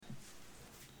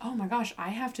Oh my gosh,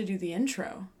 I have to do the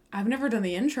intro. I've never done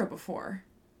the intro before.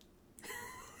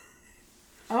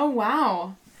 Oh,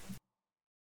 wow.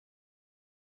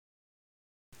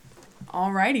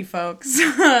 Alrighty, folks.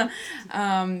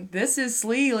 This is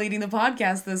Slee leading the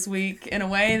podcast this week in a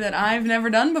way that I've never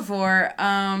done before.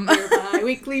 Your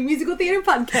bi-weekly musical theater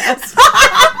podcast.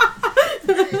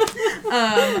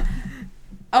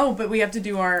 But we have to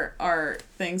do our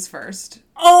things first.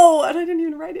 Oh, and I didn't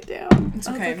even write it down. It's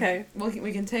okay. Okay.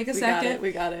 We can take a second.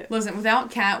 We got it. Listen, without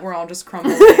Kat, we're all just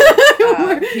crumbling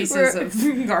pieces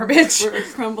of garbage. We're a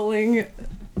crumbling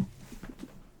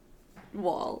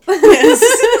wall. Yes.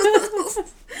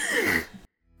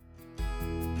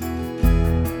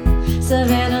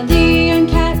 Savannah, Lee, and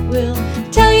Kat will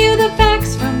tell you the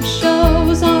facts from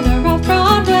shows on or off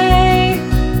Broadway.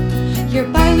 Your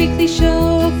bi-weekly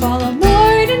show, follow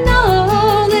more to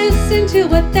know. Listen to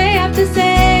what they have to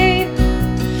say.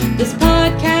 This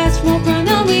podcast won't run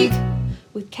a week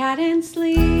with Kat and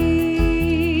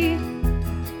Slee.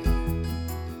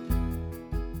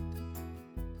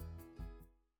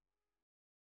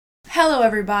 Hello,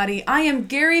 everybody. I am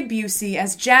Gary Busey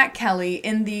as Jack Kelly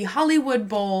in the Hollywood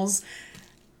Bowl's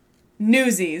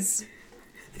Newsies.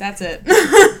 That's it.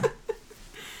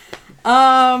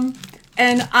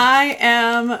 And I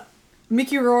am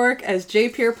Mickey Rourke as J.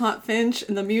 Pierpont Finch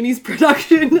in the Muni's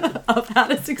production of How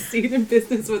to Succeed in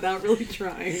Business Without Really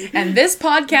Trying. And this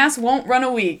podcast won't run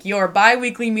a week, your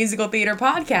bi-weekly musical theater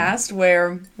podcast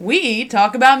where we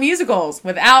talk about musicals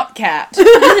without Kat.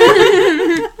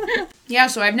 Yeah,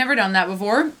 so I've never done that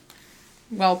before.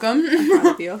 Welcome. I'm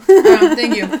proud of you.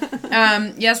 Thank you.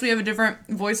 Yes, we have a different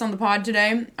voice on the pod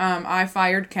today. I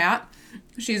fired Kat.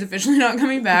 She's officially not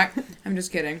coming back. I'm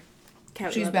just kidding.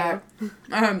 Kat, She's love back. you.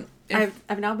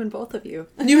 I've now been both of you.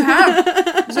 You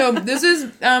have. So this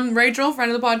is Rachel,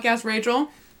 friend of the podcast, Rachel.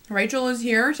 Rachel is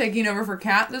here taking over for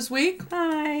Kat this week.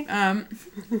 Hi. Hi.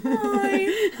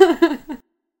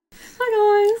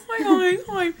 Hi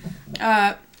guys.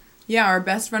 Hi. Yeah, our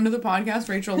best friend of the podcast,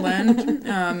 Rachel Lend.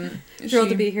 Thrilled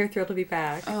to be here. Thrilled to be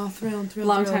back. Oh, thrilled.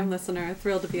 Long time listener.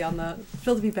 Thrilled to be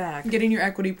back. Getting your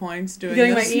equity points doing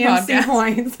Getting this my EMC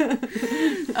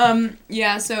podcast. points.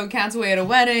 Yeah, so Kat's away at a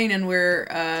wedding and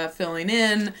we're filling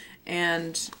in.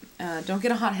 And don't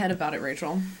get a hot head about it,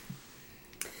 Rachel.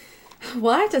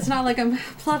 What? It's not like I'm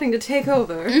plotting to take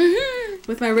over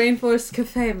with my Rainforest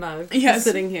Cafe mug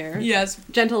sitting here. Yes.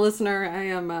 Gentle listener, I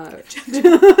am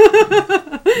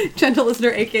Gentle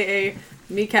listener, aka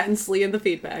me, Kat, and Slee in the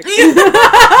feedback. I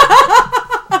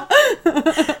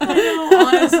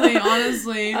know,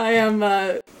 honestly. I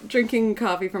am drinking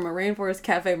coffee from a Rainforest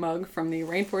Cafe mug from the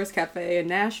Rainforest Cafe in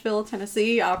Nashville,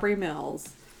 Tennessee, Opry Mills.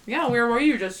 Yeah, where were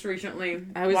you just recently?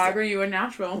 Why were you in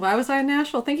Nashville? Why was I in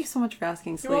Nashville? Thank you so much for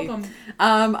asking, Slee. You're welcome.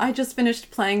 I just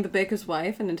finished playing The Baker's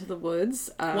Wife and Into the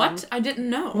Woods. What? I didn't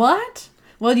know. What?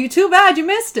 Well, you too bad you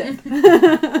missed it.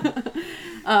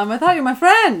 I thought you were my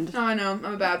friend. Oh, I know.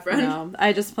 I'm a bad friend. No,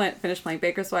 I just finished playing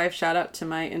Baker's Wife. Shout out to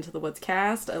my Into the Woods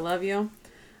cast. I love you.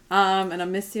 And I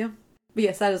miss you. But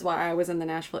yes, that is why I was in the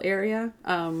Nashville area.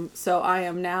 So I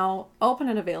am now open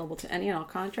and available to any and all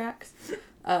contracts.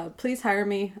 Please hire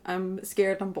me. I'm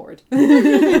scared. I'm bored.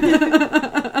 It's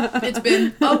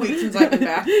been a week since I've been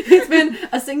back. It's been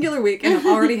a singular week and I'm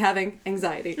already having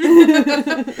anxiety.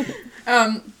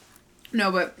 No,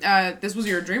 but this was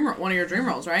one of your dream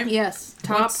roles, right? Yes.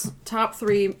 Top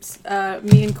three.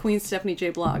 Me and Queen Stephanie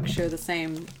J. Block share the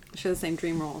same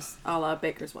dream roles, a la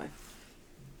Baker's Wife.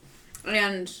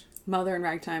 And Mother in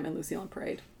Ragtime and Lucille on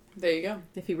Parade. there you go.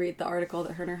 If you read the article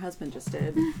that her and her husband just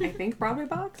did, I think Broadway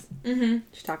Box, she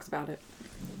talks about it.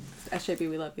 SJB,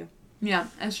 we love you. Yeah,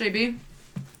 SJB,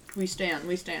 we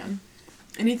stand.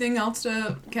 Anything else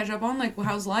to catch up on? Like,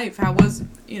 how's life? How was,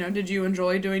 did you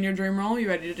enjoy doing your dream role? You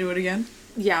ready to do it again?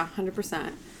 Yeah,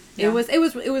 100%. Yeah. It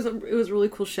was a really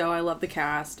cool show. I love the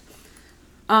cast.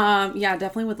 Yeah,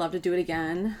 definitely would love to do it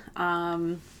again.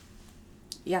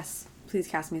 Yes, please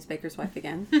cast me as Baker's Wife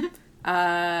again.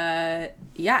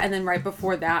 Yeah, and then right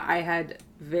before that, I had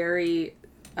very,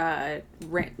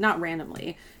 not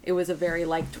randomly, it was a very,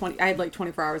 I had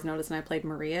 24 hours notice and I played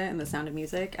Maria in The Sound of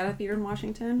Music at a theater in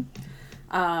Washington.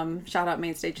 Shout out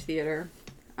Main Stage Theater.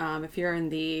 If you're in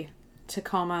the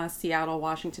Tacoma, Seattle,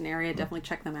 Washington area, definitely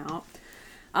check them out.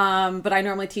 But I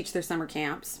normally teach their summer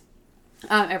camps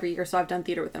every year, so I've done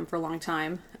theater with them for a long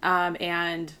time.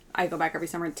 And I go back every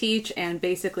summer and teach, and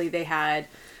basically they had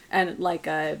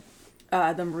a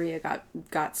the Maria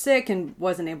got sick and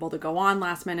wasn't able to go on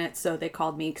last minute, so they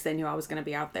called me because they knew I was going to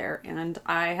be out there, and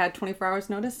I had 24 hours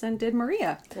notice and did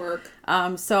Maria. Work.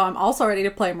 So I'm also ready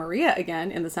to play Maria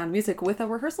again in The Sound of Music with a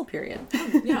rehearsal period.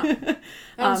 Yeah.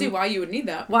 I don't see why you would need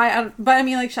that. But I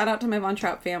mean, like, shout out to my Von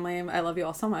Trapp family. I love you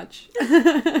all so much.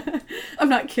 I'm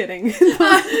not kidding.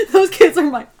 Those kids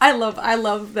are I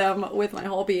love them with my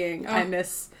whole being.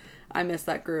 I miss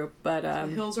that group, but The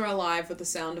hills are alive with the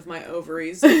sound of my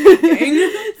ovaries.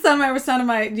 sound of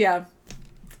my yeah.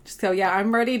 Just go, yeah,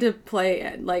 I'm ready to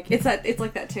play. Like, it's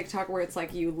like that TikTok where it's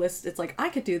like you list. It's like I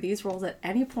could do these roles at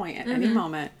any point, at any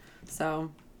moment.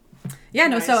 So, yeah,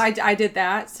 Nice. no. So I did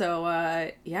that.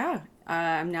 So yeah,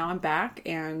 now I'm back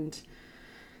and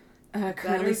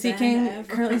currently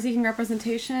seeking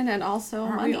representation and also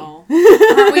Aren't money. we all?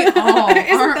 Aren't we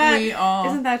all? We all?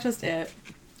 Isn't that just it?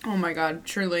 Oh my god,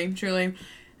 truly.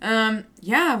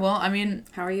 Yeah, well, I mean,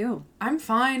 How are you? I'm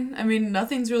fine. I mean,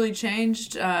 nothing's really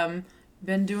changed.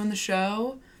 Been doing the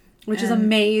show. Which is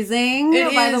amazing,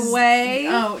 by the way.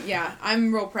 Oh, yeah.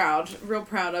 I'm real proud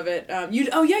of it.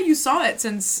 You saw it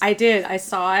since... I did. I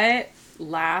saw it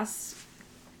last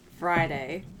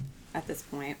Friday at this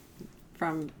point.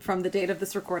 From the date of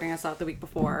this recording, I saw it the week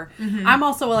before. Mm-hmm. I'm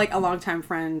also a longtime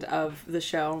friend of the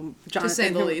show, Jonathan. To say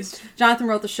the least. Jonathan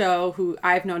wrote the show. Who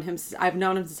I've known him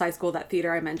since high school. That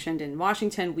theater I mentioned in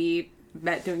Washington, we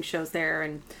met doing shows there,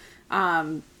 and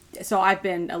so I've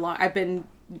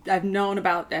known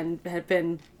about and have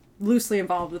been loosely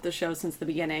involved with the show since the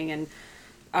beginning,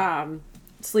 and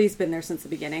Slee's been there since the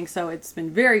beginning. So it's been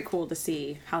very cool to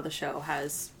see how the show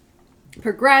has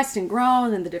progressed and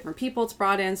grown and the different people it's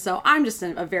brought in. So I'm just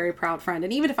a very proud friend,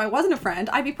 and even if I wasn't a friend,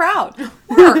 I'd be proud.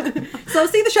 Work. So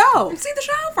see the show. See the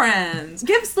show, friends.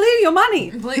 Give Slee your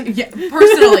money. Yeah,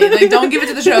 personally, don't give it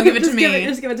to the show. Give it to me.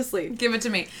 Just give it to Slee. Give it to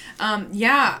me.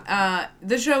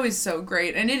 The show is so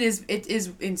great, and it is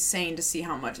insane to see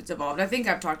how much it's evolved. I think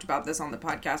I've talked about this on the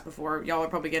podcast before. Y'all are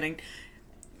probably getting...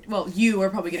 Well, you are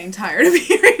probably getting tired of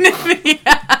hearing it.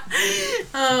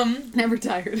 Never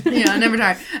tired. Yeah, never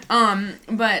tired.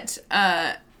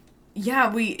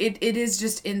 It is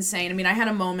just insane. I mean, I had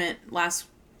a moment last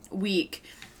week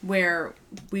where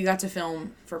we got to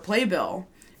film for Playbill,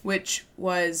 which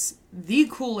was the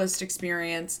coolest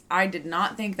experience. I did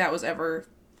not think that was ever...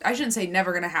 I shouldn't say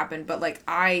never going to happen, but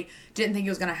I didn't think it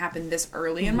was going to happen this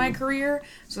early in my career.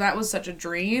 So that was such a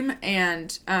dream.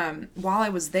 And while I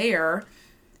was there...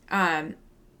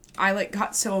 I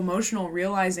got so emotional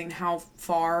realizing how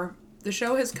far the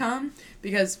show has come,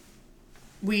 because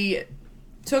we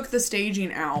took the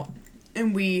staging out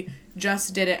and we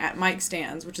just did it at mic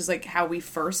stands, which is how we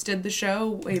first did the show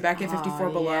way back at 54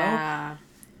 Below. Yeah.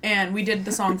 And we did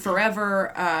the song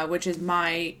Forever, which is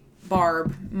my,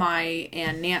 Barb, my,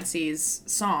 and Nancy's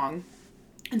song.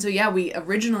 And so we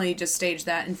originally just staged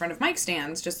that in front of mic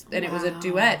stands, and it was a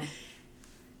duet.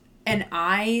 And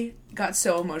I got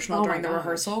so emotional during the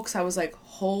rehearsal because I was like,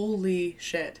 holy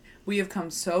shit, we have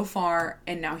come so far,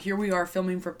 and now here we are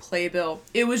filming for Playbill.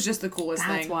 It was just the coolest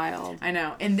thing. That's wild. I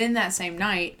know. And then that same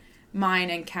night, mine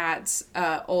and Kat's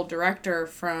old director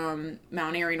from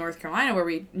Mount Airy, North Carolina, where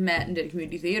we met and did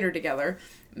community theater together,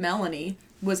 Melanie,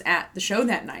 was at the show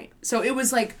that night. So it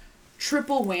was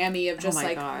triple whammy of just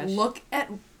look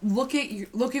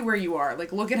at where you are.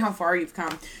 Look at how far you've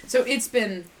come. So it's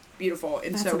been... beautiful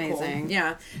and That's so amazing.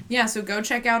 Cool. Yeah, so go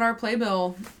check out our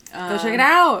Playbill. Go check it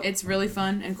out. It's really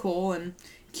fun and cool and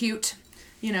cute,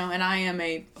 and I am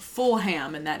a full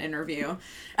ham in that interview.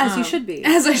 As you should be.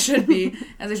 As I should be.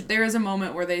 There is a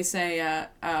moment where they say,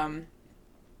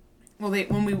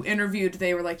 when we interviewed,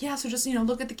 they were like, yeah, so just,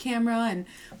 look at the camera and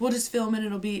we'll just film it,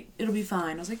 it'll be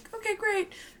fine. I was like, okay,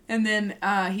 great. And then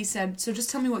he said, so just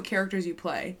tell me what characters you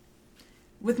play.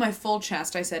 With my full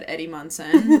chest, I said Eddie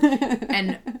Munson,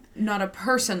 and not a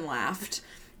person laughed,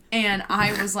 and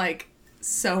I was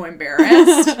so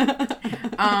embarrassed.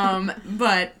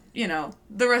 But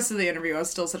the rest of the interview, I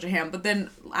was still such a ham. But then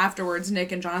afterwards,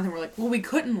 Nick and Jonathan were like, "Well, we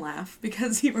couldn't laugh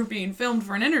because you were being filmed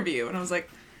for an interview," and I was like,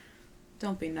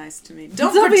 "Don't be nice to me.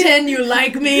 Don't pretend you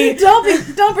like me.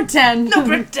 Don't pretend. Don't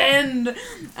pretend."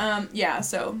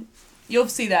 So you'll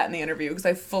see that in the interview because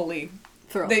I fully.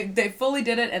 Thrilled. They fully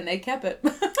did it, and they kept it.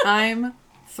 I'm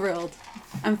thrilled.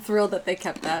 I'm thrilled that they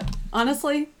kept that.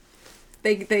 Honestly,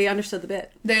 they understood the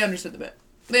bit. They understood the bit.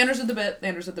 They understood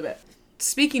the bit.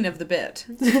 Speaking of the bit.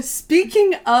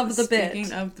 Speaking of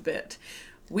the bit.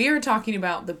 We are talking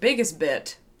about the biggest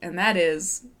bit, and that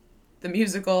is the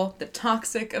musical The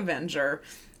Toxic Avenger,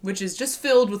 which is just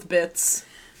filled with bits.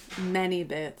 Many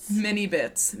bits. Many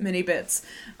bits.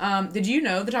 Did you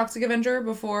know The Toxic Avenger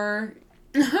before...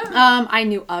 I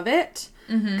knew of it.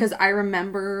 Because I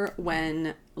remember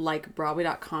when, like,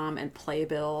 Broadway.com and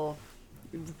Playbill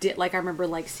did, like, I remember,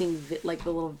 like, seeing, like,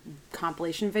 the little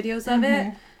compilation videos of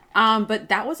it. But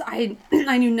that was, I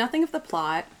knew nothing of the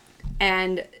plot,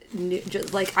 and,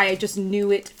 I just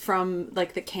knew it from,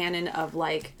 like, the canon of,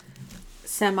 like,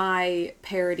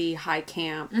 semi-parody high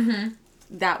camp,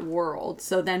 that world.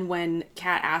 So then when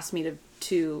Kat asked me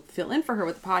to fill in for her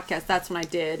with the podcast, that's when I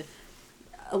did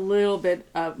a little bit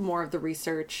more of the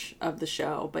research of the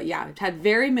show. But yeah, I had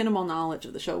very minimal knowledge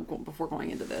of the show before going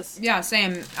into this. Yeah,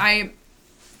 same. I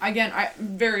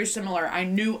very similar. I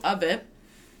knew of it.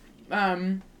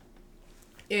 I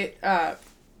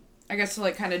guess to,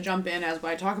 like, kind of jump in as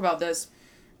I talk about this,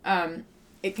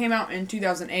 it came out in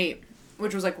 2008,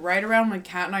 which was, like, right around when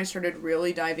Kat and I started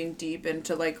really diving deep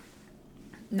into, like,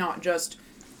 not just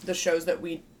the shows that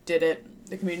we did at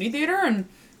the community theater, and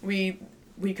we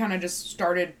kind of just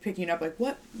started picking up, like,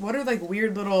 what are, like,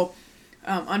 weird little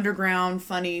underground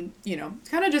funny, you know,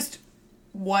 kind of just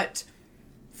what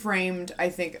framed, I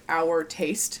think, our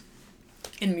taste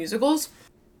in musicals.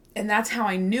 And that's how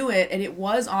I knew it, and it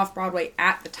was off Broadway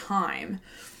at the time.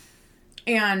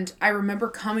 And I remember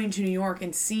coming to New York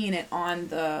and seeing it on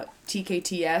the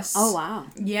TKTS. Oh, wow.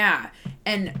 Yeah.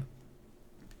 And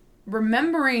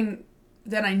remembering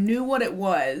that I knew what it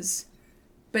was,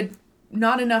 but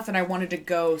not enough that I wanted to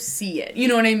go see it. You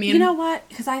know what I mean? You know what?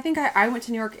 Because I think I went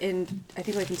to New York in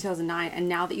 2009, and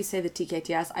now that you say the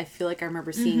TKTS, I feel like I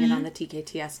remember seeing it on the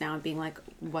TKTS now and being like,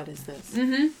 what is this?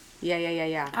 Mm-hmm.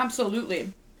 Yeah.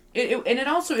 Absolutely. And it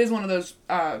also is one of those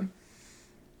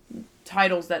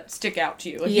titles that stick out to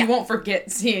you. Like, you won't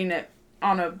forget seeing it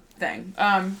on a thing.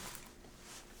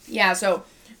 Yeah, so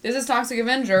this is Toxic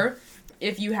Avenger.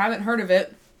 If you haven't heard of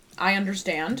it, I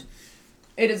understand.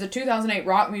 It is a 2008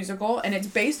 rock musical, and it's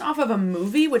based off of a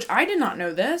movie, which I did not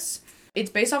know this. It's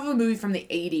based off of a movie from the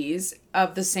 80s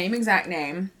of the same exact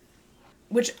name,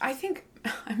 which I think,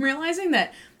 I'm realizing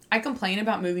that I complain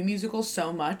about movie musicals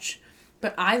so much,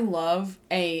 but I love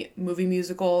a movie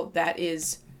musical that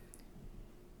is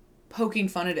poking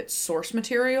fun at its source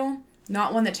material,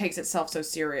 not one that takes itself so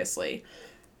seriously.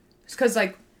 Because,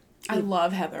 like, I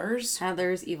love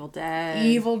Heathers, Evil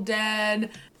Dead.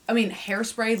 I mean,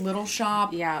 Hairspray, Little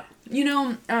Shop. Yeah. You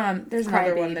know, there's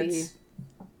another one that's...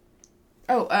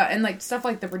 Oh, and, like, stuff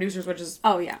like The Producers, which is...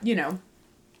 Oh, yeah. You know,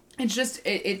 it's just,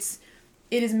 it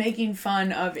is making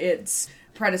fun of its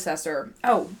predecessor.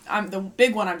 Oh, the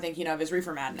big one I'm thinking of is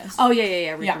Reefer Madness. Oh,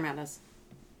 yeah. Reefer Madness.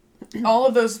 All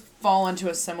of those fall into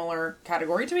a similar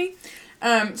category to me.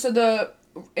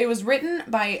 It was written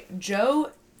by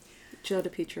Joe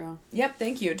DiPietro. Yep,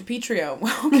 thank you.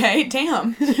 DiPietro. Okay,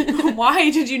 damn.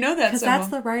 Why did you know that so well? Because that's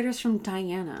the writers from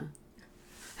Diana.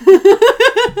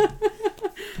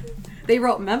 They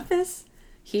wrote Memphis.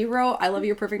 He wrote I Love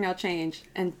You, Perfect Now Change,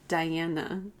 and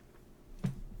Diana.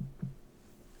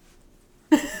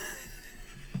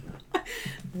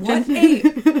 What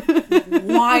a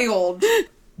wild...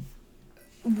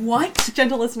 What?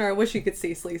 Gentle listener, I wish you could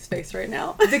see Slee's face right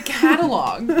now. The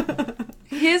catalog.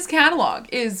 His catalog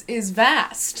is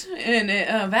vast. And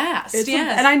vast,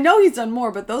 yes. And I know he's done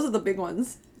more, but those are the big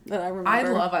ones that I remember.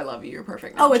 I Love You, You're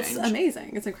Perfect Now Change. It's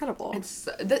amazing. It's incredible. It's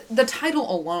the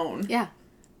title alone. Yeah.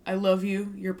 I Love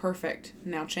You, You're Perfect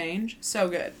Now Change. So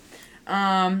good.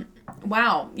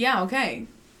 Wow. Yeah, okay.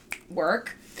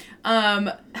 Work.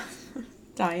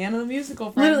 Diana the Musical,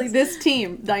 friends. Literally, this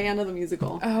team, Diana the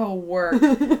Musical. Oh, work.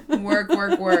 Work.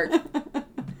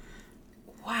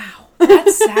 Wow.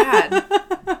 That's sad.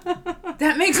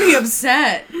 That makes me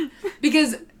upset.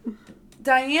 Because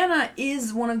Diana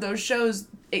is one of those shows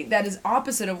that is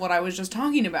opposite of what I was just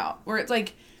talking about. Where it's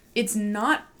like, it's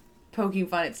not poking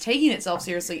fun. It's taking itself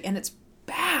seriously, and it's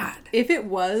bad. If it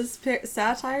was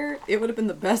satire, it would have been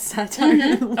the best satire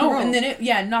in the world. Oh, and then it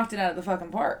knocked it out of the fucking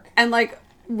park. And, like,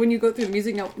 when you go through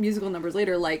the musical numbers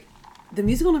later, like, the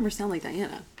musical numbers sound like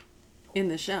Diana in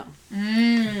this show.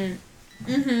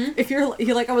 If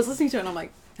you're like, I was listening to it and I'm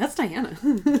like, that's Diana.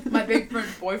 My Big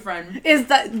French Boyfriend. Is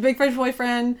that Big French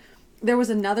Boyfriend? There was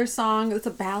another song that's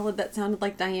a ballad that sounded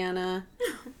like Diana.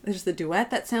 There's the duet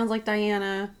that sounds like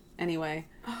Diana. Anyway,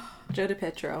 Joe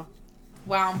DiPietro.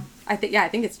 Wow. I think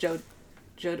it's Joe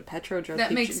DiPietro.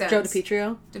 That makes sense. Joe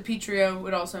DiPietro. DiPietro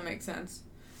would also make sense.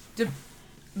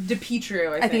 DiPietro,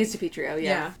 I think. I think it's DiPietro,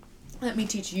 yeah. Let me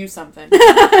teach you something.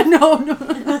 No.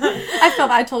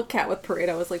 I told Kat with Parade,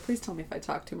 I was like, please tell me if I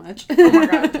talk too much. Oh my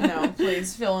god, no,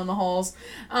 please fill in the holes.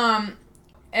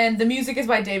 And the music is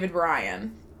by David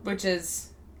Bryan, which is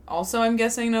also, I'm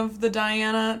guessing, of the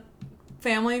Diana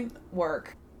family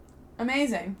work.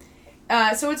 Amazing.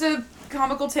 So it's a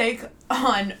comical take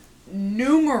on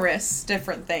numerous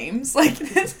different themes. Like,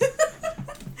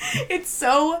 it's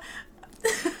so...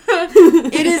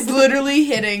 it is literally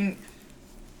hitting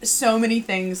so many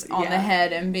things on the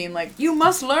head and being like, you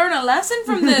must learn a lesson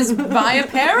from this via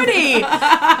parody.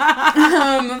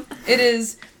 It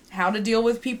is how to deal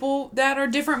with people that are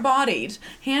different bodied,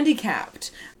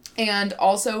 handicapped, and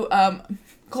also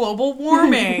global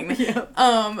warming,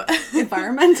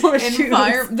 environmental issues,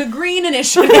 the Green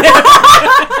Initiative.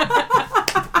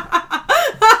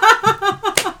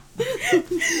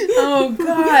 Oh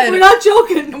God, we're not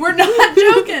joking. We're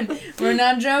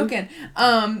not joking.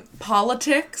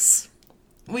 Politics.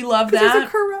 We love that. There's a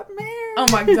corrupt mayor. Oh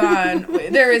my God,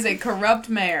 there is a corrupt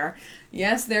mayor.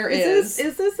 Yes, there is.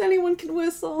 Is this anyone can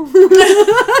whistle?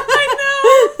 I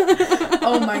know.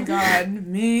 Oh my God,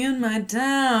 me and my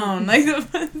town. Like,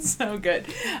 that's so good.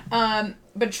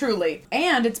 But truly,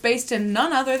 and it's based in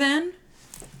none other than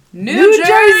New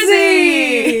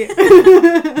Jersey.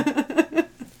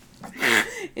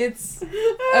 It's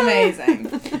amazing.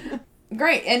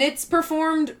 Great. And it's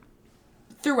performed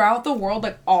throughout the world,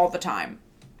 like, all the time.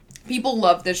 People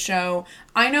love this show.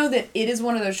 I know that it is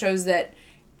one of those shows that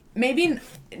maybe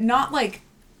not like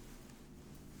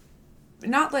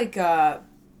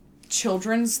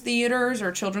children's theaters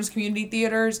or children's community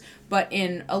theaters, but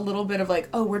in a little bit of like,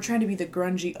 oh, we're trying to be the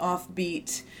grungy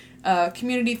offbeat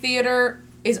community theater.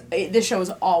 This show is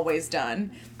always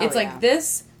done. It's like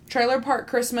this, Trailer Park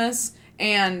Christmas,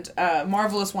 and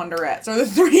Marvelous Wonderettes are the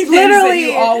three things that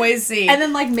you always see. And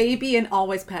then, like, maybe an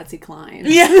always Patsy Cline.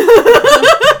 Yeah.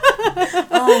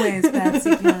 Always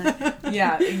Patsy Cline.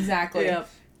 Yeah, exactly. Yep.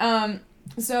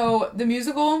 So the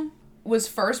musical was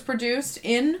first produced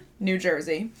in New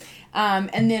Jersey,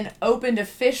 and then opened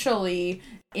officially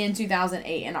in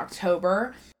 2008 in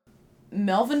October.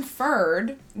 Melvin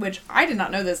Ferd, which I did not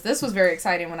know this was very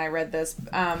exciting when I read this,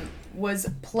 was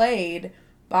played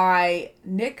by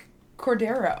Nick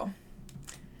Cordero,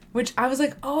 which I was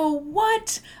like, oh,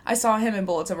 what? I saw him in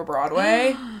Bullets Over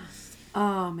Broadway.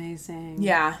 Oh, amazing.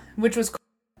 Yeah, which was,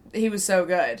 he was so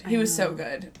good. He was so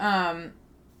good.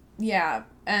 Yeah,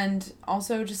 and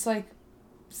also just like,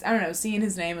 I don't know, seeing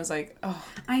his name was like, oh.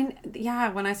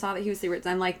 When I saw that he was the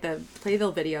original, and like the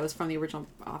Playbill videos from the original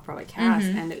Off-Broadway cast,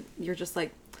 and you're just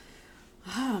like,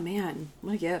 oh man,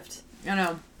 what a gift. I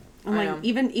know. I'm like,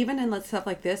 even in stuff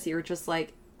like this, you're just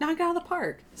like, knock it out of the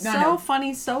park. So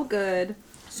funny, so good.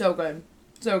 So good.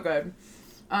 So good.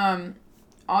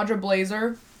 Audra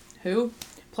Blazer, who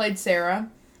played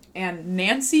Sarah, and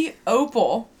Nancy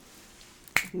Opal.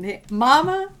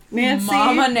 Mama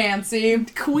Nancy.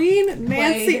 Queen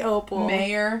Nancy Opal.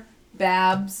 Mayor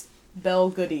Babs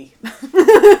Belgoody.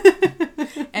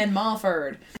 And Ma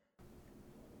Ferd.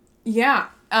 Yeah.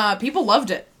 People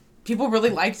loved it. People really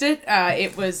liked it.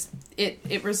 It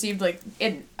received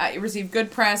it received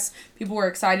good press. People were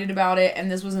excited about it, and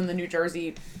this was in the New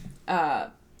Jersey,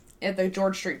 at the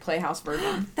George Street Playhouse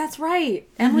version. That's right.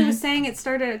 Emily was saying it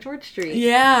started at George Street.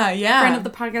 Yeah. Friend of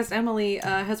the podcast, Emily,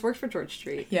 has worked for George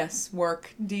Street. Yes,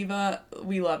 work diva.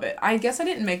 We love it. I guess I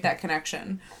didn't make that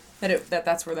connection.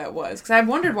 That's where that was. Because I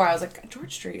wondered why. I was like,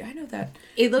 George Street, I know that.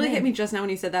 It literally hit me just now when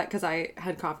you said that, because I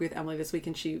had coffee with Emily this week,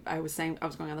 and I was saying I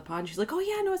was going on the pod, and she's like, oh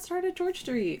yeah, no, it started at George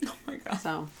Street. Oh my God.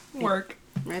 So, work.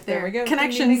 Right there. There we go.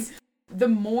 Connections. The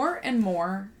more and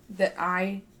more that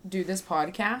I do this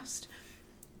podcast,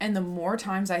 and the more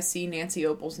times I see Nancy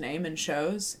Opal's name in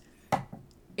shows,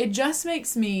 it just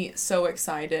makes me so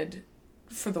excited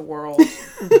for the world.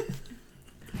 Oh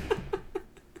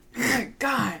my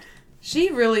God.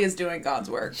 She really is doing God's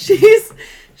work.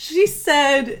 She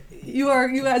said, you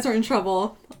guys are in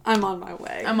trouble. I'm on my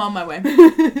way.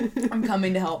 I'm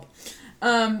coming to help.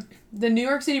 The New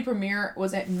York City premiere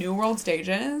was at New World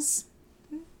Stages.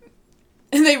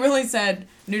 And they really said,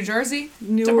 New Jersey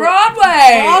to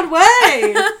Broadway!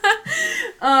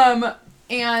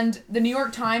 And the New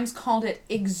York Times called it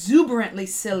exuberantly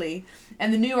silly.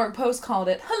 And the New York Post called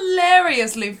it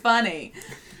hilariously funny.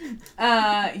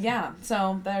 Yeah,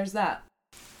 so there's that.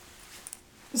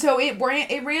 So it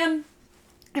ran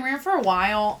for a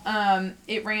while.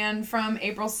 It ran from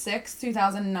April 6th,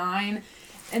 2009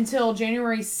 until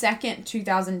January 2nd,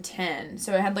 2010.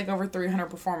 So it had like over 300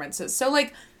 performances. So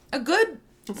like a good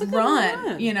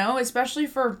run, you know, especially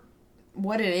for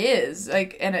what it is.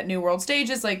 Like, and at New World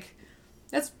Stages, like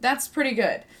that's pretty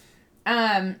good.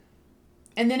 And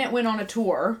then it went on a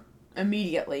tour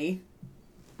immediately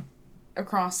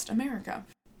across America.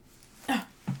 Oh,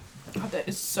 God, that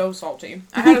is so salty.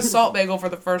 I had a salt bagel for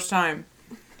the first time,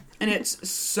 and it's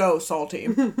so salty.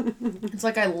 It's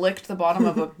like I licked the bottom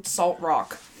of a salt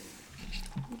rock.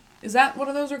 Is that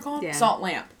what those are called? Yeah. Salt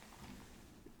lamp.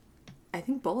 I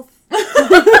think both. I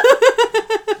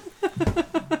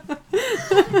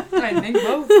think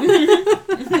both.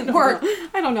 Work.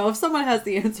 I don't know. If someone has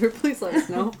the answer, please let us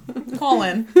know. Call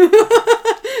in.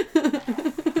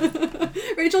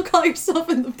 Rachel, call yourself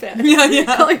in the back.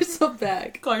 Yeah. Call yourself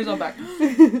back. Call yourself back.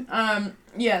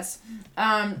 Yes.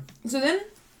 So then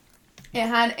it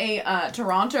had a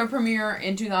Toronto premiere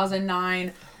in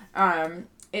 2009.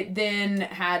 It then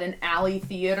had an Alley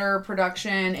Theater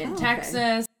production in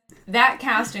Texas. That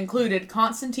cast included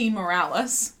Constantine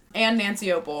Morales and Nancy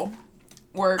Opel.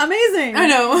 Work. Amazing. I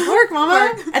know. Work, Mama.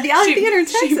 Work. At the Alley Theater in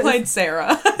Texas. She played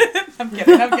Sarah. I'm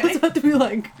kidding. I was about to be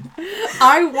like,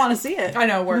 I want to see it. I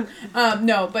know, work.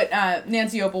 No, but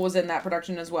Nancy Opel was in that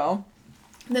production as well.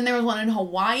 Then there was one in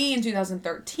Hawaii in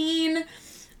 2013.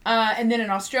 And then an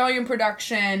Australian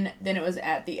production. Then it was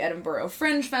at the Edinburgh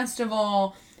Fringe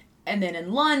Festival. And then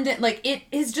in London. Like, it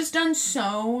has just done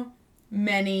so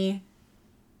many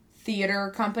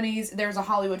theater companies. There's a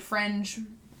Hollywood Fringe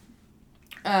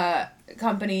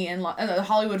company in the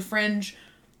Hollywood Fringe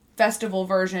Festival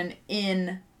version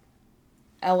in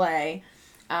LA.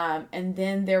 And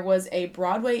then there was a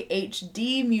Broadway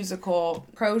HD musical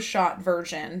pro-shot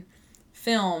version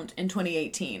filmed in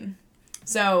 2018.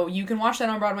 So you can watch that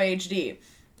on Broadway HD.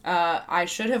 I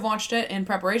should have watched it in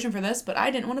preparation for this, but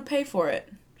I didn't want to pay for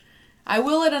it. I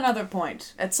will at another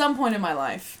point. At some point in my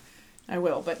life. I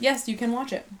will. But yes, you can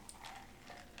watch it.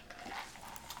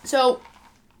 So,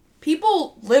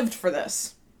 people lived for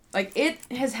this. Like, it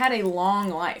has had a long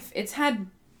life. It's had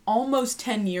almost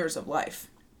 10 years of life.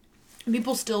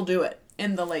 People still do it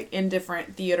in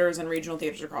different theaters and regional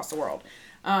theaters across the world.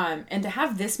 And to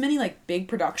have this many, big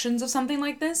productions of something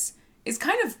like this is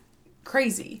kind of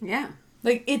crazy. Yeah.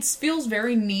 Like, it feels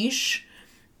very niche.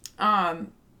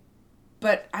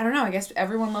 But, I don't know, I guess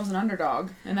everyone loves an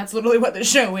underdog. And that's literally what the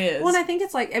show is. Well, and I think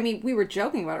it's we were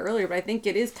joking about it earlier, but I think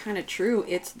it is kind of true.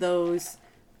 It's those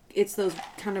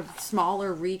kind of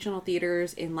smaller regional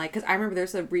theaters in, because I remember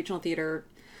there's a regional theater,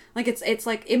 it's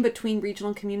in between regional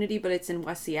and community, but it's in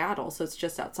West Seattle, so it's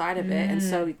just outside of it. And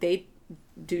so they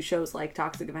do shows like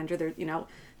Toxic Avenger. There's,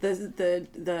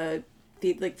 the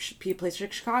place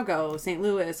like Chicago, St.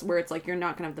 Louis, where it's you're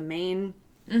not going to have the main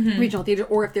regional theater,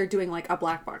 or if they're doing a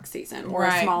black box season or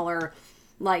a smaller,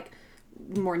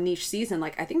 more niche season.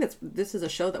 I think this is a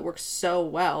show that works so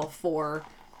well for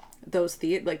those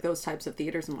those types of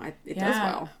theaters, and it does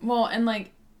well. Well, and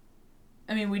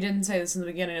we didn't say this in the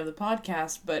beginning of the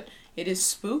podcast, but it is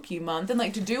spooky month,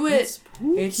 and to do it,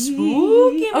 it's spooky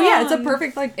month. Oh yeah, it's a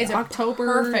perfect it's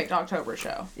October, a perfect October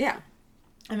show. Yeah,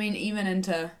 even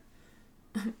into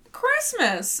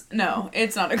Christmas. No,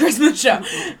 it's not a Christmas show.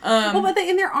 But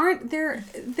there are.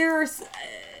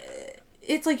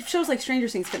 It's shows like Stranger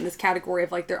Things fit in this category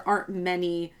of there aren't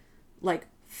many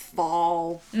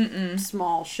fall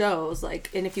small shows,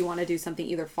 and if you want to do something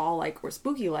either fall or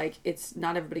spooky, it's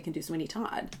not everybody can do Sweeney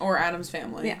Todd or Addams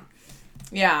Family.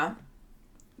 Yeah,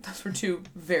 those were two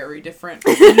very different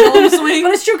pendulum swings.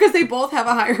 But it's true because they both have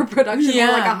a higher production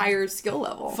or a higher skill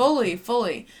level. Fully.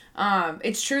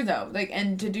 It's true though,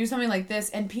 and to do something like this,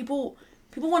 and people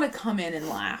want to come in and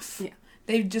laugh. Yeah,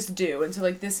 they just do, and so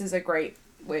this is a great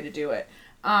way to do it.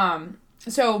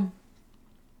 So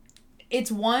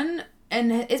it's won. And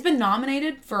it's been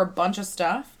nominated for a bunch of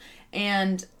stuff,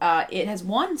 and it has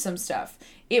won some stuff.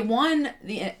 It won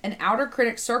an Outer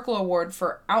Critics Circle Award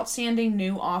for Outstanding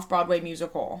New Off-Broadway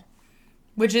Musical,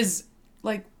 which is,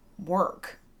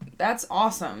 work. That's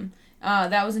awesome.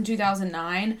 That was in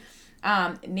 2009.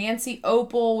 Nancy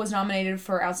Opel was nominated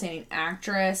for Outstanding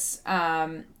Actress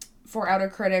for Outer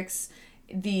Critics.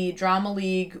 The Drama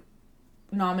League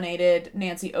nominated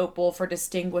Nancy Opel for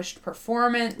Distinguished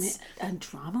Performance. A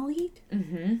Drama League?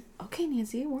 Mm-hmm. Okay,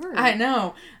 Nancy, word. I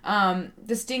know.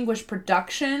 Distinguished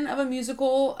Production of a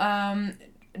Musical.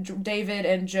 David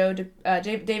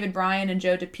Bryan and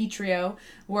Joe DiPietro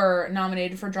were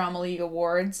nominated for Drama League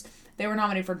Awards. They were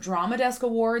nominated for Drama Desk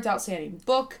Awards, Outstanding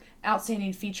Book,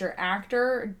 Outstanding Feature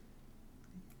Actor.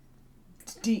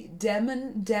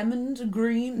 Demond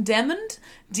Green? Demond?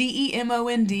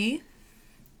 D-E-M-O-N-D?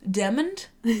 Demond?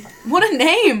 What a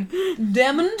name!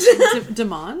 Demond?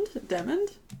 Demond?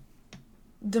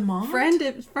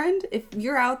 Demond? Friend, if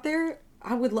you're out there,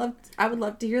 I would love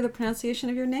to hear the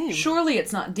pronunciation of your name. Surely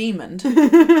it's not Demond.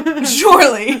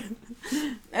 Surely.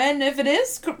 And if it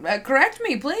is, correct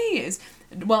me, please.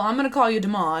 Well, I'm going to call you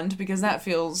Demond because that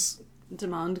feels...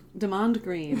 Demond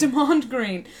Green. Demond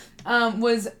Green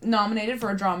was nominated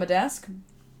for a Drama Desk.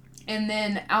 And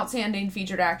then Outstanding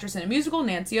Featured Actress in a Musical,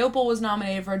 Nancy Opel was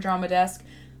nominated for a Drama Desk.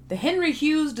 The Henry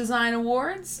Hughes Design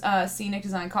Awards, Scenic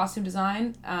Design, Costume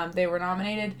Design, they were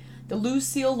nominated. the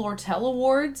Lucille Lortel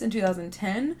Awards in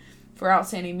 2010 for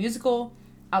Outstanding Musical,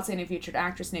 Outstanding Featured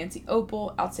Actress Nancy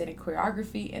Opel, Outstanding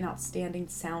Choreography, and Outstanding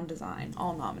Sound Design,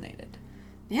 all nominated.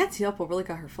 Nancy Opel really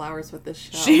got her flowers with this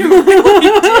show. She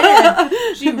really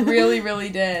did. She really, really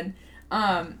did.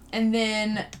 And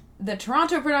then the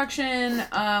Toronto production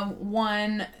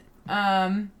won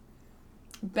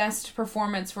Best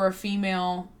Performance for a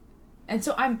Female. And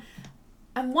so I'm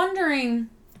wondering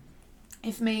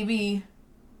if maybe...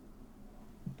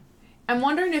 I'm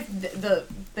wondering if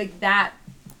that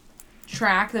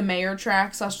track, the Mayor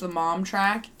track / the Mom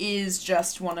track, is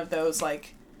just one of those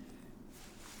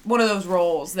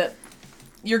roles that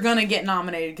you're gonna get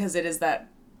nominated because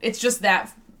it's just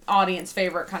that audience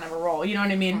favorite kind of a role. You know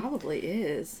what I mean? Probably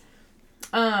is.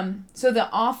 So the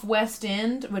Off West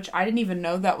End, which I didn't even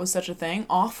know that was such a thing.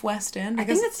 Off West End. I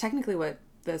think that's technically what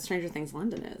the Stranger Things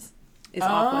London is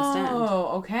Off West End.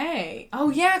 Oh, okay. Oh,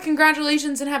 yeah.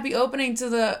 Congratulations and happy opening to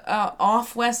the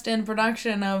Off West End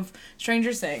production of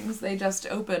Stranger Things. They just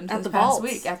opened at this the past Vault.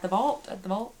 week at the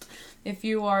Vault. If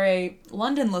you are a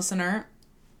London listener,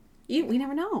 we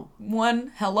never know.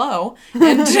 1, hello,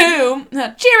 and 2,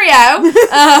 cheerio.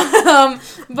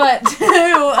 But 2,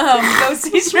 go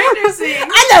see Stranger Things.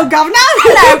 Hello, Governor.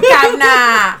 Hello,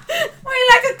 Governor. Would you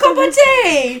like a cup of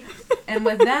tea? And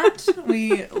with that,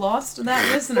 we lost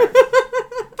that listener.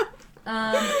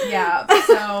 Yeah,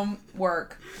 so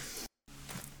work.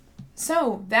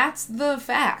 So that's the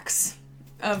facts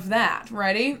of that.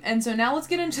 Ready? And so now let's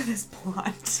get into this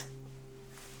plot.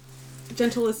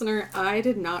 Gentle listener, I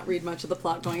did not read much of the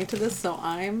plot going into this, so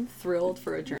I'm thrilled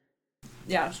for a journey.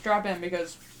 Yeah, strap in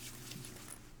because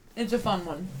it's a fun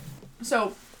one.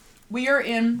 So, we are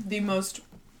in the most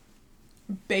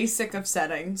basic of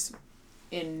settings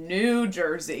in New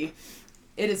Jersey.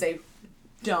 It is a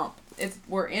dump.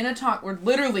 We're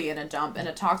literally in a dump, in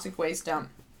a toxic waste dump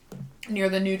near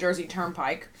the New Jersey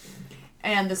Turnpike.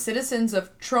 And the citizens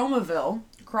of Tromaville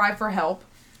cry for help,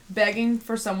 begging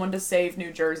for someone to save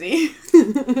New Jersey.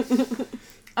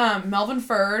 Melvin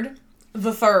Ferd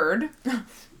the Third.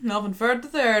 Melvin Ferd the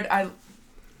Third.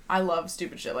 I love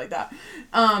stupid shit like that.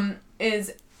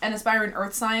 Is an aspiring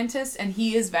earth scientist, and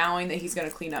he is vowing that he's going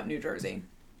to clean up New Jersey.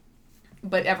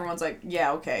 But everyone's like,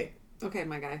 yeah, okay. Okay,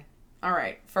 my guy. All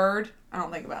right, Ferd, I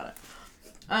don't think about it.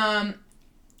 And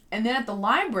then at the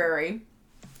library,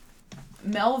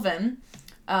 Melvin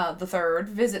the Third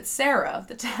visits Sarah,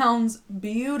 the town's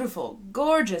beautiful,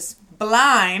 gorgeous,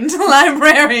 blind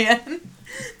librarian.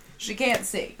 She can't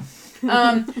see.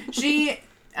 He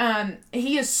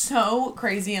is so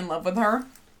crazy in love with her,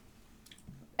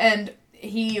 and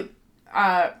he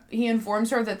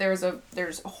informs her that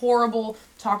there's horrible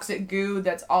toxic goo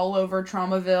that's all over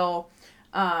Tromaville.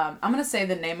 I'm gonna say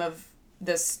the name of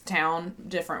this town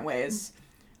different ways.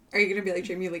 Are you gonna be like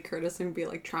Jamie Lee Curtis and be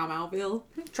like Tromaville?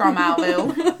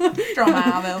 Tromaville.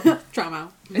 Tromaville.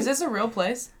 Trauma. Is this a real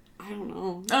place? I don't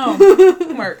know.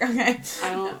 Oh, work. Okay. I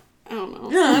don't know.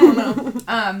 No, I don't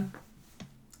know.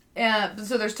 Yeah.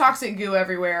 So there's toxic goo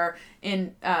everywhere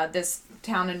in this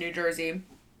town in New Jersey.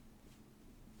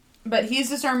 But he's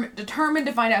determined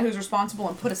to find out who's responsible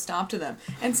and put a stop to them.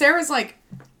 And Sarah's like,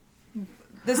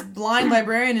 this blind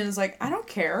librarian is like, I don't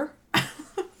care.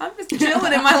 I'm just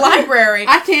chilling in my library.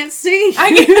 I can't see.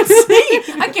 I can't see.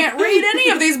 I can't read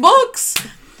any of these books.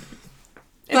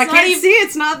 I can't see.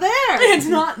 It's not there. It's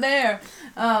not there.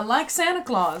 Like Santa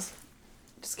Claus.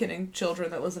 Just kidding,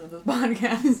 children that listen to this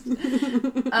podcast.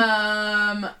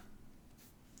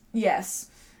 Yes.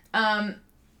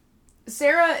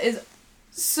 Sarah is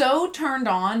so turned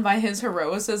on by his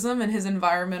heroicism and his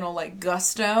environmental,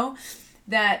 gusto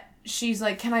that she's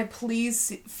like, can I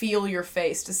please feel your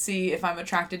face to see if I'm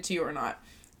attracted to you or not?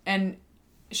 And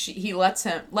he lets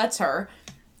her,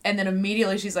 and then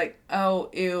immediately she's like, oh,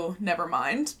 ew, never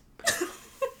mind.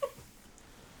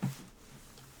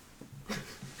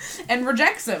 And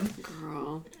rejects him.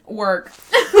 Girl. Work.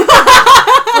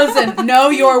 Listen, know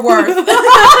your worth.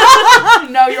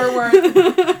 Know your worth.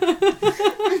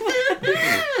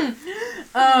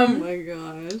 Oh my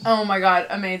gosh. Oh my god,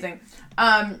 amazing.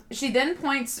 She then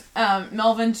points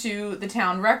Melvin to the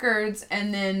town records,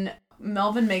 and then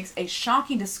Melvin makes a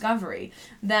shocking discovery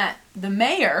that the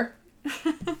mayor,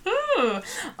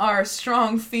 our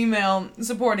strong female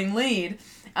supporting lead,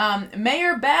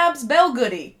 Mayor Babs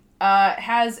Bellgoody,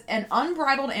 has an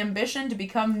unbridled ambition to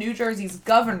become New Jersey's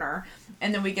governor.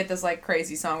 And then we get this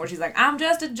crazy song where she's like, I'm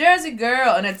just a Jersey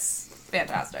girl, and it's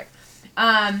fantastic.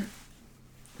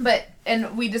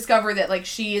 And we discover that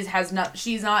she's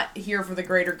not here for the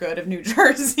greater good of New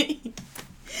Jersey.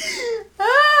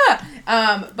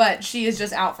 But she is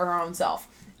just out for her own self.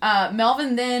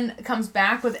 Melvin then comes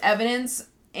back with evidence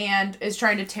and is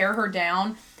trying to tear her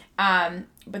down.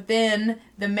 But then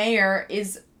the mayor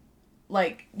is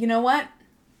like, you know what?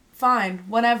 Fine,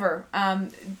 whatever.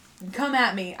 Come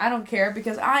at me. I don't care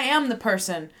because I am the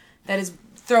person that is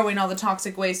throwing all the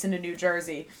toxic waste into New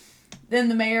Jersey. Then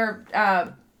the mayor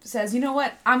says, you know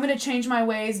what? I'm going to change my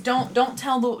ways. Don't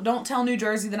tell New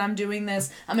Jersey that I'm doing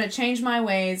this. I'm going to change my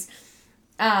ways.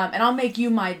 And I'll make you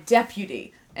my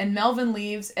deputy. And Melvin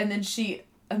leaves, and then she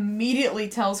immediately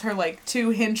tells her, like,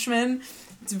 2 henchmen.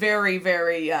 It's very,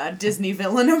 very Disney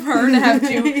villain of her to have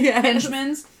 2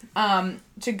 henchmen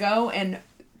to go and...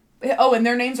 Oh, and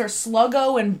their names are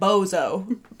Sluggo and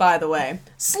Bozo, by the way.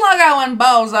 Sluggo and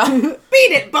Bozo.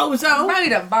 Beat it, Bozo!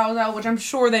 Beat it, Bozo, which I'm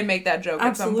sure they make that joke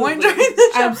Absolutely. at some point during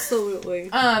the show. Absolutely.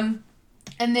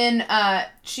 And then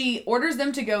she orders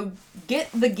them to go get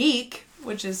the geek,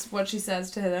 which is what she says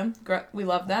to them. We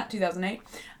love that, 2008.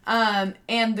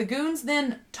 And the goons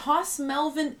then toss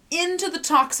Melvin into the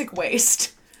toxic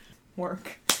waste.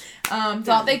 Work.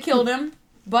 Thought they killed him,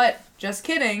 but just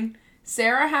kidding.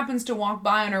 Sarah happens to walk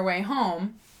by on her way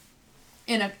home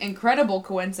in an incredible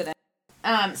coincidence.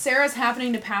 Sarah's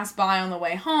happening to pass by on the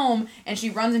way home, and she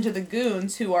runs into the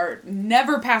goons who are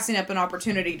never passing up an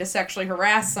opportunity to sexually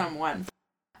harass someone.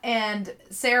 And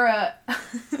Sarah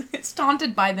is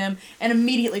taunted by them and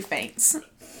immediately faints.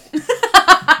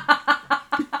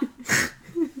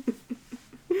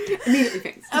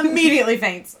 Immediately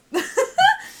faints.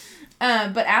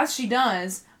 But as she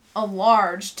does, a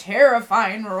large,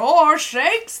 terrifying roar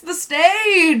shakes the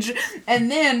stage. And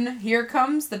then here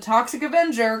comes the Toxic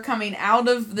Avenger coming out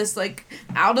of this,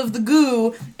 out of the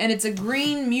goo. And it's a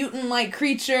green mutant-like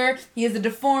creature. He has a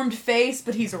deformed face,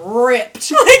 but he's ripped.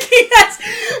 He has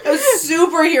a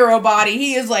superhero body.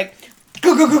 He is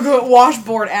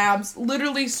washboard abs.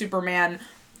 Literally Superman,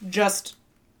 just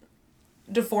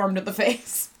deformed at the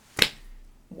face.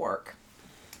 Work.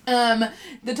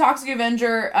 The Toxic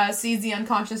Avenger sees the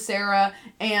unconscious Sarah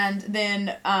and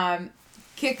then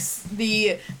kicks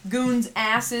the goons'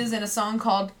 asses in a song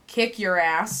called Kick Your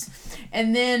Ass.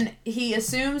 And then he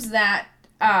assumes that,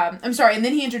 and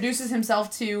then he introduces himself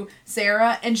to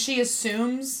Sarah, and she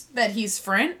assumes that he's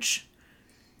French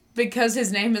because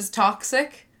his name is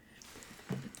Toxic.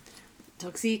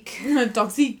 Toxique.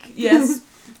 Toxique, yes.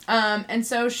 And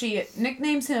so she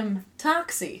nicknames him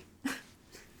Toxie.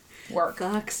 Work.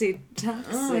 Foxy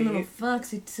Toxie. Oh, little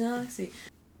Foxy Toxie.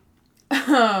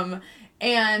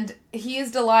 And he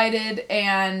is delighted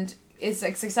and is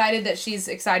excited that she's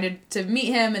excited to meet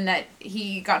him and that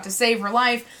he got to save her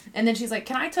life. And then she's like,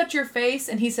 can I touch your face?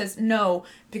 And he says, no,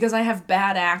 because I have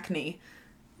bad acne.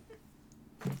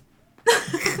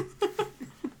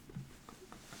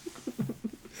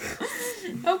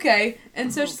 Okay.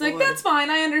 And so she's like, that's fine,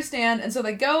 I understand. And so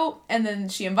they go, and then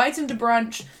she invites him to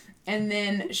brunch. And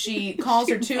then she calls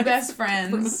her 2 best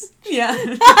friends. Yeah.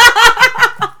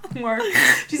 Work.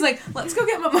 She's like, let's go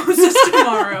get mimosas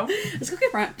tomorrow. Let's go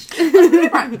get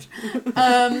brunch.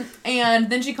 And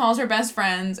then she calls her best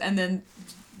friends, and then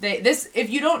if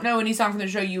you don't know any song from the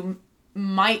show, you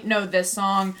might know this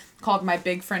song called My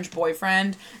Big French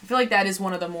Boyfriend. I feel like that is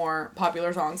one of the more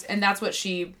popular songs, and that's what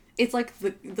she... It's like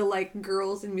the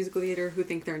girls in musical theater who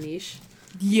think they're niche.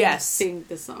 Yes. Sing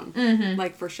this song.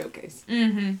 Mm-hmm. For showcase.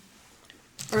 Mm-hmm.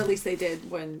 Or at least they did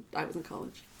when I was in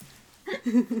college.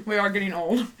 We are getting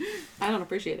old. I don't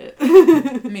appreciate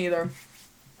it. Me either.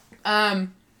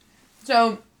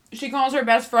 So she calls her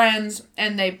best friends,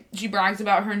 and she brags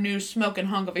about her new smoking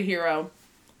hunk of a hero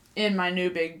in My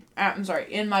Big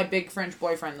French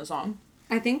Boyfriend, the song.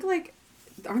 I think,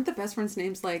 aren't the best friends'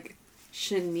 names,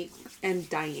 Shanique and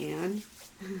Diane?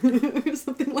 Or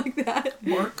something like that.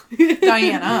 Work.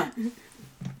 Diana.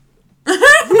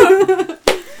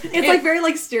 It's very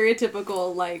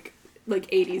stereotypical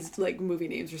 80s movie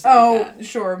names or something like that. Oh,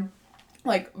 sure.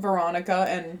 Like Veronica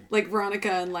and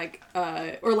Veronica and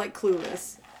or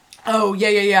Clueless. Oh,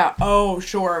 yeah. Oh,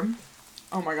 sure.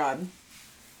 Oh my god.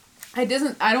 I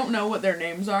don't know what their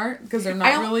names are because they're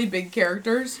not really big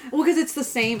characters. Well, because it's the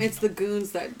same. It's the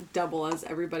goons that double as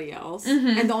everybody else.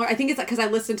 Mm-hmm. And I think it's because I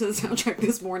listened to the soundtrack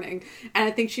this morning, and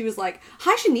I think she was like,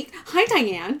 "Hi, I think it's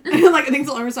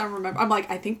the only song I remember." I'm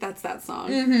like, I think that's that song.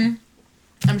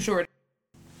 Mm-hmm. I'm sure.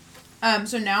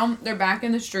 So now they're back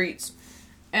in the streets,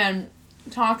 and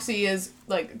Toxie is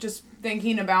just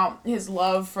thinking about his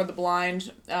love for the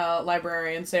blind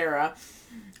librarian Sarah,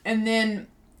 and then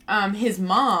his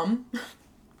mom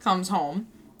comes home,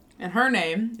 and her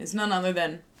name is none other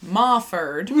than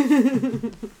Mawford.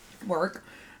 Work.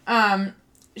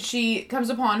 She comes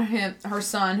upon her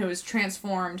son, who is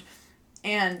transformed,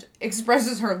 and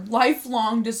expresses her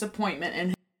lifelong disappointment in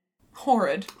him.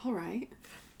 horrid. All right.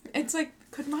 It's like,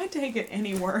 could my day get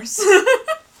any worse?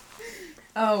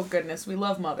 Oh, goodness. We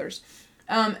love mothers.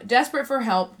 Desperate for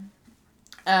help,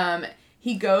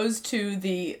 he goes to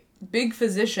the big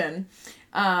physician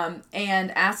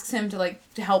and asks him to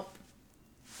help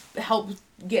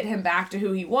get him back to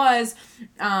who he was.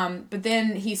 But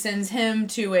then he sends him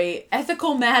to a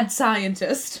ethical mad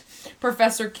scientist,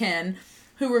 Professor Ken,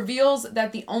 who reveals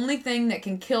that the only thing that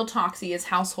can kill Toxie is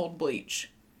household bleach.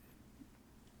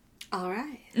 All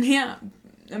right. Yeah,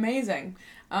 amazing.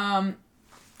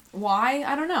 Why?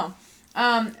 I don't know.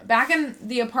 Back in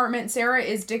the apartment, Sarah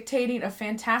is dictating a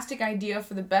fantastic idea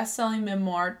for the best-selling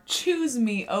memoir, Choose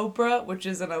Me, Oprah, which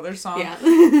is another song. Yeah.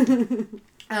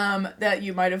 That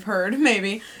you might have heard,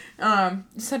 maybe.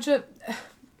 It's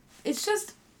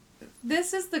just,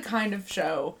 this is the kind of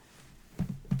show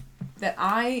that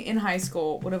I, in high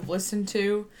school, would have listened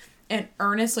to and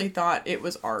earnestly thought it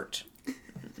was art.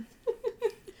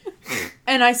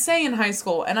 And I say in high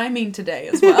school, and I mean today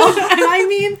as well. And I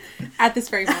mean at this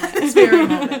very moment. This very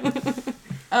moment.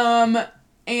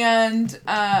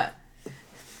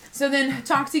 So then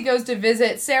Toxie goes to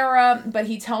visit Sarah, but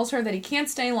he tells her that he can't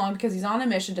stay long because he's on a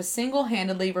mission to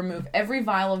single-handedly remove every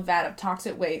vial of vat of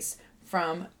toxic waste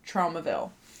from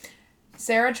Traumaville.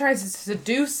 Sarah tries to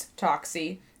seduce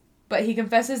Toxie, but he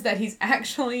confesses that he's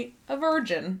actually a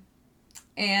virgin.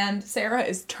 And Sarah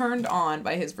is turned on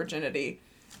by his virginity.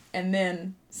 And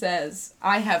then says,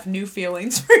 I have new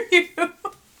feelings for you.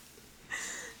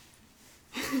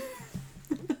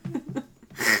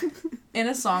 In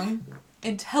a song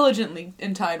intelligently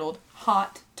entitled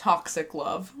Hot Toxic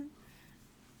Love.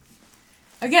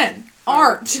 Again,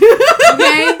 art.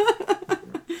 Okay?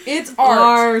 It's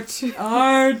art.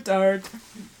 Art.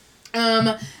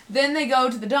 Then they go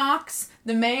to the docks.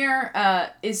 The mayor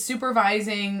is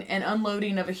supervising an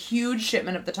unloading of a huge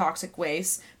shipment of the toxic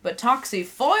waste, but Toxie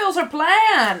foils her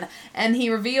plan, and he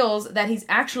reveals that he's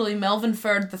actually Melvin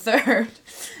Ferd III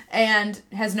and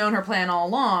has known her plan all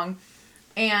along,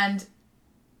 and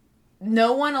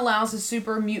no one allows a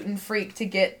super mutant freak to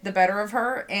get the better of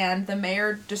her, and the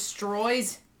mayor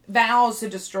vows to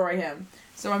destroy him.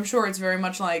 So I'm sure it's very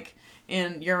much like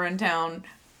in Urinetown,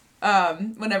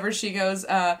 whenever she goes,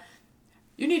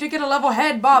 you need to get a level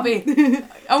head, Bobby.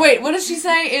 Oh, wait, what does she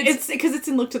say? It's because it's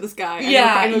in Look to the Sky.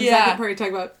 I know exactly what part you're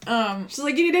talking about. She's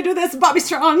like, you need to do this, Bobby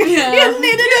Strong. Yeah. You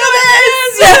need to do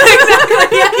this! Yeah,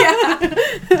 exactly. Yeah.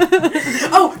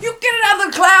 Oh, you get it out of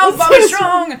the clouds, Bobby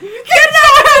Strong! Get it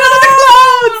out of the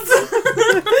clouds!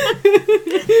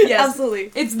 Yes. Absolutely.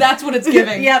 That's what it's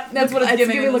giving. Yep. That's what it's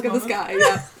giving. Giving Look at the Sky.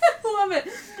 Yeah. Love it.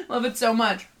 Love it so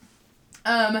much.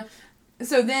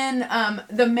 So then,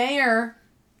 the mayor...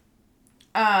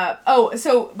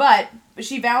 but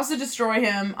she vows to destroy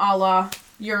him a la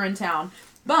Urinetown.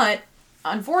 But,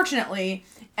 unfortunately,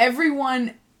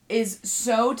 everyone is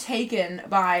so taken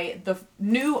by the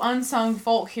new unsung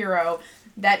folk hero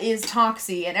that is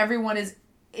Toxie, and everyone is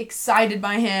excited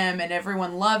by him, and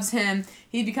everyone loves him.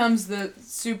 He becomes the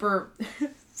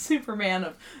Superman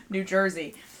of New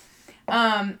Jersey.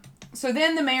 So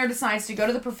then the mayor decides to go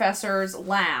to the professor's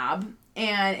lab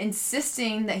and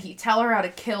insisting that he tell her how to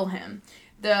kill him.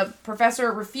 The professor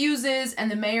refuses,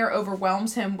 and the mayor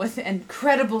overwhelms him with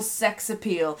incredible sex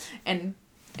appeal and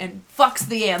fucks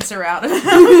the answer out of him.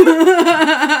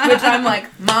 Which I'm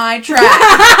like, my track.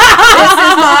 This is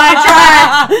my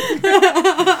track.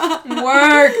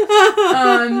 Work.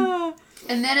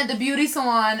 And then at the beauty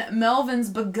salon, Melvin's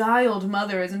beguiled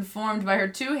mother is informed by her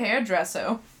two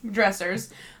hairdressers,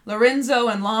 Lorenzo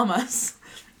and Lamas.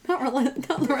 Not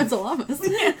Lorenzo Lamas.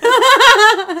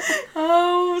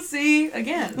 Oh, see,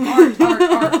 again, art.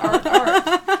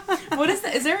 What is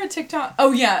that? Is there a TikTok?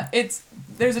 Oh yeah,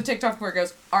 there's a TikTok where it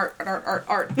goes art. That's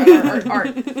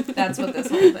what this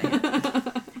whole thing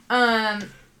is.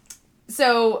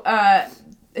 So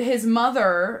his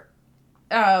mother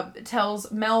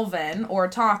tells Melvin or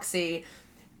Toxie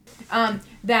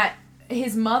that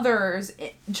his mother's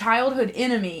childhood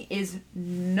enemy is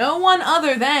no one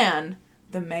other than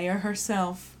the mayor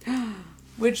herself,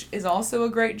 which is also a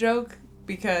great joke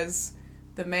because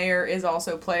the mayor is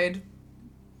also played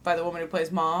by the woman who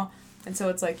plays Ma, and so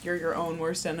it's like you're your own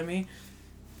worst enemy.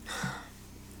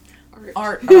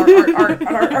 Art.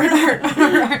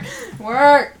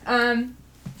 Work.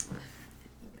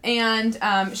 And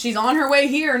she's on her way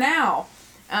here now.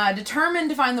 Determined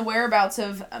to find the whereabouts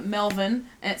of Melvin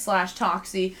 /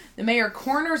 Toxie, the mayor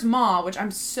corners Ma, which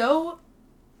I'm so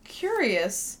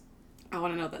curious. I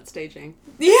want to know that staging.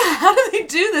 Yeah, how do they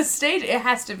do this stage? It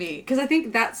has to be. Because I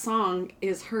think that song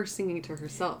is her singing to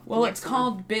herself. Well, it's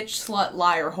called Bitch, Slut,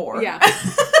 Liar, Whore. Yeah.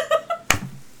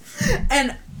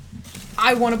 And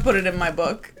I want to put it in my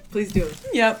book. Please do.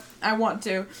 Yep, I want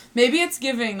to. Maybe it's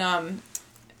giving, I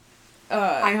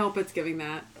hope it's giving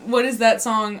that. what is that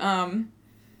song,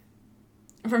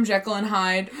 from Jekyll and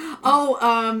Hyde?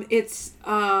 Oh, it's,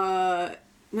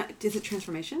 is it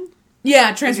Transformation?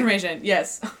 Yeah, Transformation,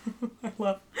 yes. I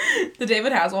love the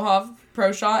David Hasselhoff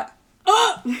pro shot.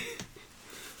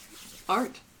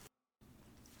 Art.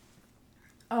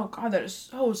 Oh god, that is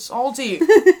so salty.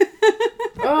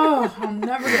 Oh, I'll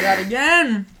never get that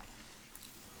again.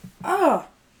 Oh,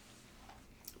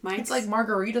 Mike's, it's like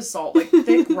margarita salt, like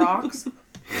thick rocks.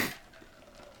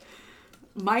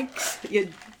 Mike's, you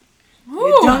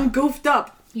Ooh. done goofed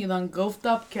up. You done goofed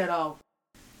up, kiddo.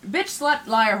 Bitch, slut,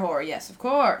 liar, whore. Yes, of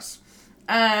course.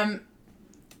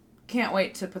 Can't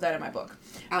wait to put that in my book.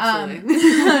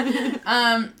 Absolutely.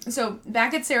 So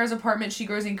back at Sarah's apartment, she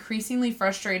grows increasingly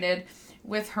frustrated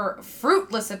with her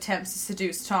fruitless attempts to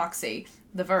seduce Toxie,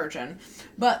 the virgin.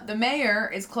 But the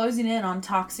mayor is closing in on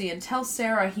Toxie and tells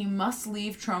Sarah he must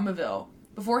leave Tromaville.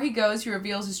 Before he goes, he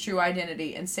reveals his true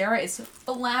identity, and Sarah is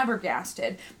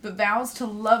flabbergasted, but vows to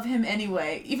love him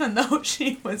anyway, even though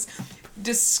she was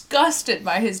disgusted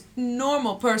by his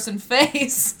normal person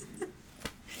face.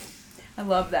 I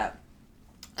love that.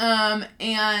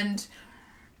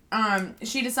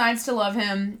 She decides to love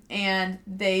him, and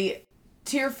they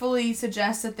tearfully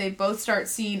suggest that they both start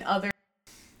seeing other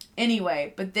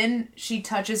anyway, but then she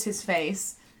touches his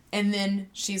face, and then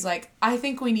she's like, I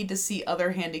think we need to see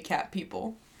other handicapped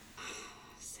people.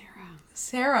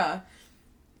 Sarah,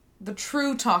 the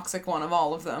true toxic one of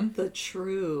all of them. The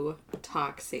true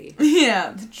Toxie.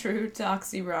 Yeah, the true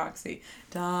Toxie Roxy.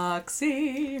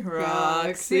 Toxie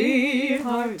Roxy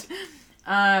Heart.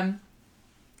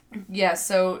 Yeah,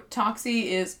 so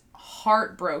Toxie is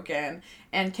heartbroken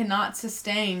and cannot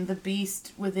sustain the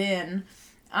beast within,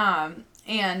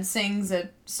 and sings a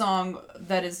song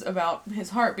that is about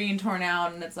his heart being torn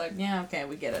out, and it's like, yeah, okay,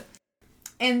 we get it.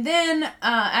 And then,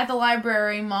 at the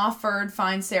library, Mofford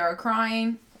finds Sarah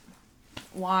crying.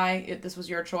 Why? This was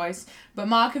your choice. But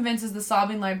Ma convinces the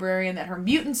sobbing librarian that her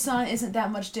mutant son isn't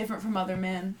that much different from other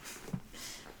men.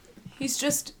 He's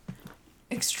just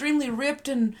extremely ripped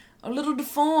and a little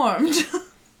deformed.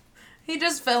 He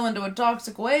just fell into a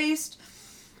toxic waste.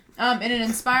 In an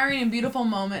inspiring and beautiful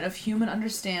moment of human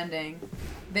understanding,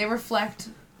 they reflect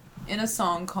in a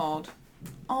song called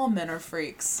All Men Are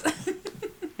Freaks.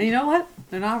 And you know what?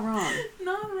 They're not wrong.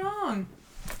 Not wrong.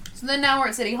 So then now we're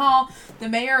at City Hall. The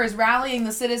mayor is rallying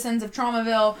the citizens of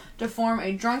Tromaville to form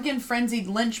a drunken, frenzied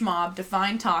lynch mob to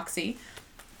find Toxie.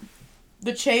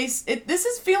 The chase... This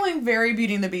is feeling very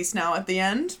Beauty and the Beast now at the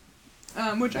end.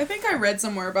 Which I think I read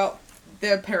somewhere about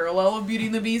the parallel of Beauty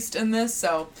and the Beast in this,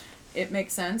 so it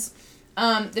makes sense.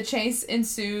 The chase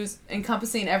ensues,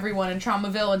 encompassing everyone in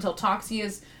Tromaville until Toxie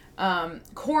is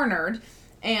cornered.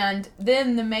 And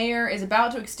then the mayor is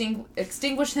about to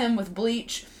extinguish him with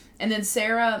bleach. And then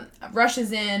Sarah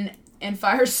rushes in and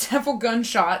fires several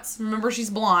gunshots. Remember, she's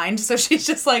blind, so she's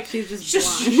just like... She's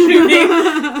just blind.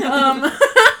 Shooting.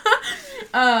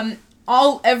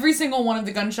 Every single one of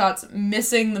the gunshots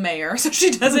missing the mayor, so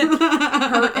she doesn't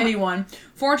hurt anyone.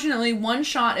 Fortunately, one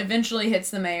shot eventually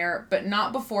hits the mayor, but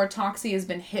not before Toxie has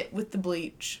been hit with the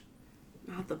bleach.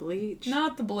 Not the bleach.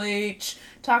 Not the bleach.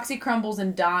 Toxie crumbles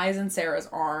and dies in Sarah's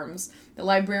arms. The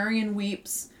librarian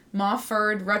weeps.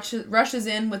 Mofford rushes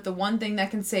in with the one thing that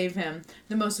can save him.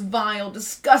 The most vile,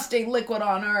 disgusting liquid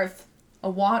on earth.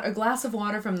 A glass of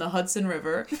water from the Hudson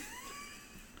River.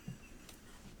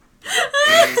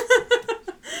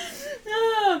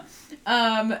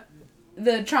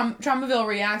 The Tromaville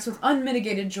reacts with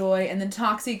unmitigated joy, and then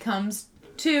Toxie comes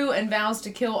to and vows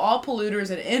to kill all polluters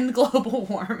and end global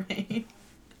warming.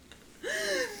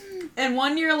 And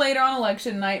 1 year later on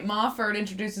election night, Mofford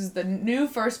introduces the new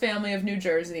first family of New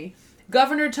Jersey.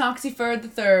 Governor Toxie Ferd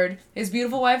III, his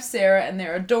beautiful wife Sarah, and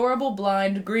their adorable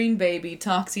blind green baby,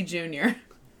 Toxie Jr.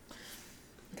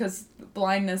 Because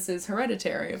blindness is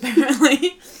hereditary,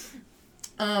 apparently.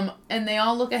 And they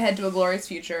all look ahead to a glorious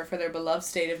future for their beloved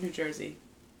state of New Jersey.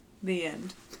 The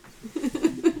end.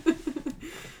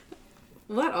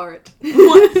 What art?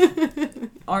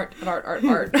 Art.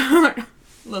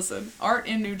 Listen, art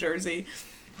in New Jersey.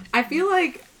 I feel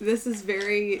like this is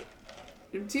very...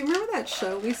 Do you remember that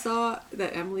show we saw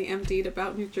that Emily MD'd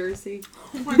about New Jersey?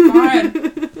 Oh my god.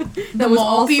 The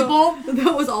mall people?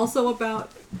 That was also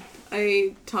about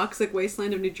a toxic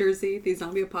wasteland of New Jersey, the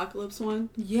zombie apocalypse one.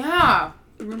 Yeah.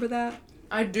 Remember that?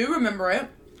 I do remember it.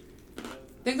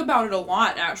 Think about it a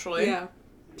lot, actually. Yeah.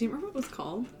 Do you remember what it was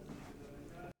called?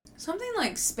 Something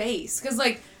like space. Because,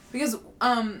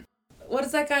 what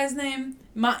is that guy's name?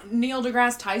 Neil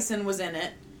deGrasse Tyson was in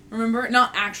it. Remember?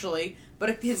 Not actually,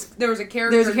 but there was a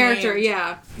character. There's a character, named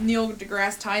yeah. Neil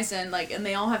deGrasse Tyson, like, and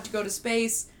they all have to go to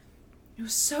space. It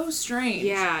was so strange.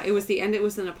 Yeah, it was the end. It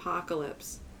was an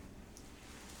apocalypse.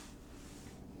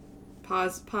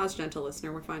 Pause, gentle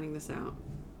listener. We're finding this out.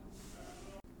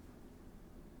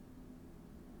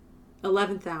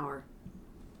 11th hour.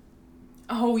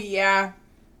 Oh yeah,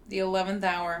 the 11th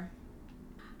hour.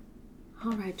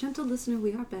 All right, gentle listener,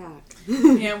 we are back.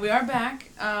 Yeah, we are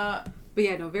back. But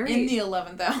yeah, no, very In the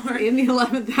 11th hour. in the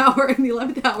 11th hour, in the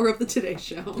 11th hour of the Today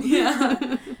Show.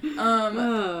 Yeah.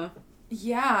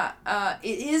 Yeah.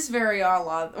 It is very a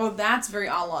la. Oh, that's very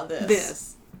a la this.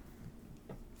 This.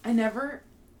 I never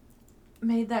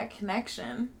made that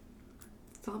connection.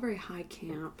 It's all very high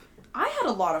camp. I had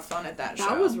a lot of fun at that show.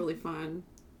 That was really fun.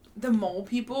 The mole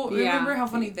people. Yeah. Remember how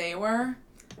funny they were?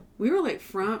 We were like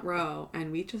front row,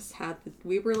 and we just had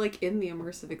we were like in the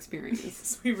immersive experience.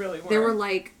 Yes, we really were. There were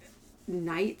like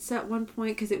knights at one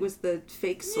point because it was the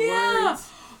fake swords. Yeah.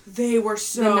 They were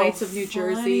so The Knights of New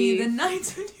funny. Jersey. The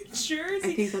Knights of New Jersey.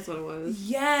 I think that's what it was.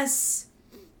 Yes.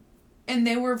 And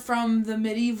they were from the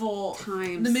medieval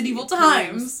Times. The medieval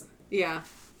times. Yeah.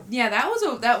 Yeah,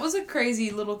 that was a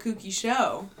crazy little kooky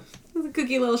show. It was a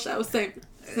kooky little show. Same.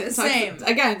 Same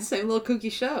little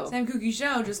kooky show. Same kooky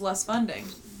show, just less funding.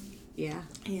 Yeah.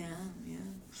 Yeah.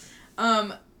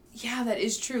 Yeah, that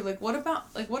is true. What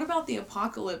about the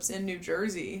apocalypse in New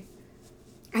Jersey?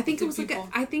 I think Did it was people-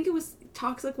 I think it was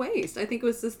toxic waste. I think it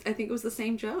was the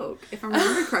same joke, if I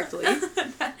remember correctly.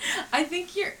 I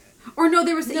think you're. Or no,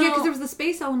 there was No. because there was the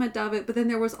space element of it, but then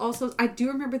there was also I do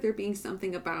remember there being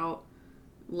something about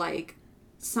like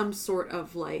some sort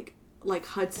of like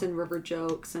Hudson River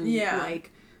jokes and Yeah.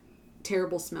 like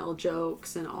terrible smell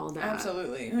jokes and all that.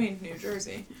 Absolutely. I mean, New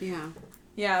Jersey. Yeah.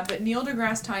 Yeah, but Neil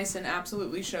deGrasse Tyson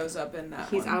absolutely shows up in that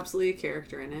He's one. absolutely a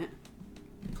character in it.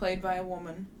 Played by a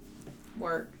woman.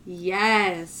 Work.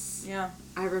 Yes. Yeah.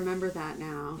 I remember that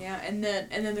now. Yeah, and then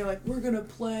they're like,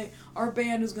 our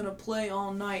band is gonna play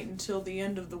all night until the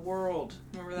end of the world.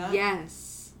 Remember that?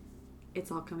 Yes.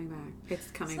 It's all coming back. It's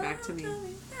coming back to me.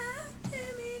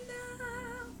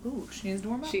 Ooh, she needs to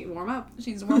warm up. She warm up.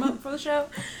 She needs to warm up for the show.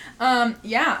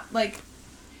 Yeah,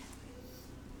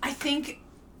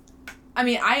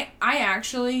 I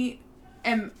actually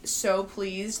am so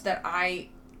pleased that I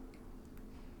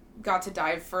got to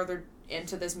dive further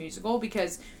into this musical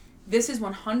because this is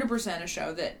 100% a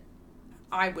show that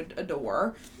I would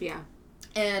adore. Yeah.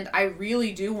 And I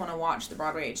really do want to watch the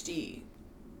Broadway HD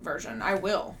version. I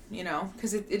will,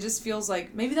 because it just feels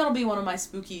like maybe that'll be one of my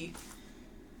spooky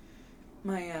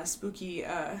watches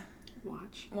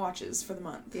for the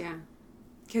month. Yeah.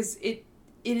 Because it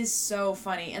is so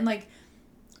funny. And,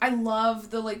 I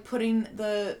love the, putting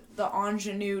the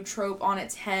ingenue trope on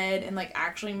its head and,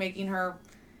 actually making her,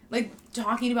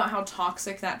 talking about how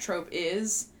toxic that trope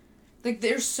is.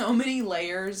 There's so many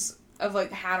layers of,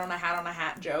 hat on a hat on a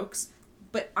hat jokes.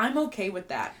 But I'm okay with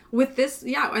that. With this,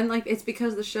 yeah, and, it's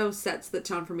because the show sets the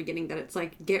tone from beginning that it's,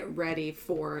 get ready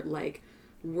for,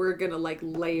 we're gonna,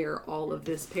 layer all of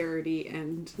this parody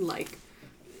and, it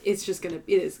is gonna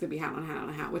be hat on hat on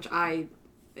a hat, which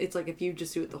it's if you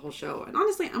just do it the whole show. And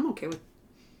honestly, I'm okay with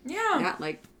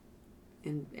that,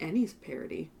 in any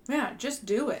parody. Yeah, just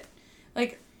do it.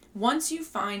 Once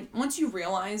you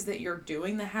realize that you're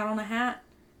doing the hat on a hat,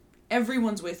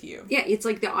 everyone's with you. Yeah, it's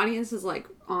the audience is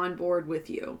on board with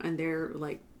you, and they're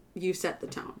you set the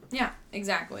tone. Yeah,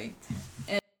 exactly.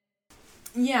 And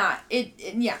yeah,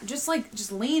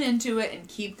 just lean into it and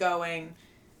keep going,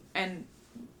 and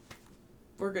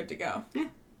we're good to go. Yeah.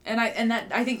 And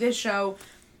I think this show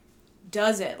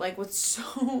does it, with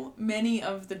so many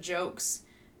of the jokes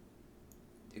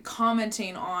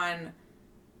commenting on,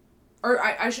 or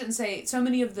I shouldn't say, so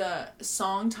many of the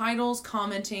song titles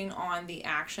commenting on the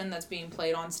action that's being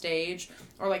played on stage,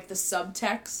 or the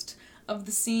subtext of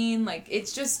the scene.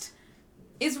 It's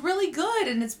really good,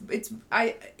 and it's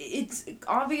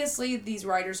obviously these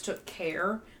writers took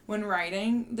care when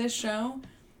writing this show,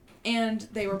 and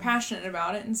they were passionate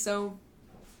about it, and so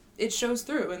it shows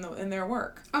through in their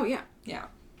work. Oh yeah. Yeah.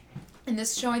 And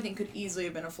this show, I think, could easily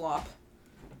have been a flop.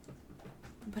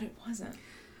 But it wasn't.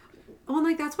 Well,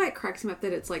 and that's why it cracks me up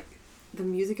that it's the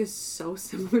music is so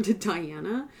similar to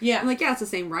Diana. Yeah. And it's the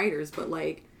same writers, but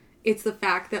it's the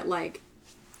fact that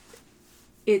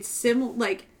it's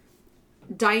similar.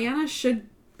 Diana should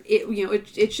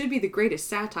it should be the greatest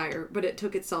satire, but it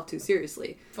took itself too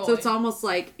seriously. Fully. So it's almost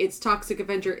it's Toxic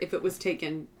Avenger if it was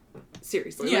taken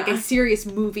seriously, Yeah. a serious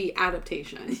movie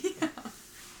adaptation. Yeah.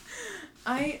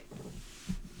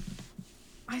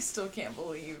 I still can't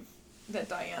believe that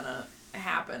Diana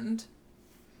happened.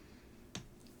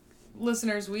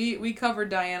 listeners, we covered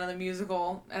Diana the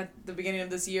musical at the beginning of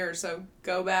this year, so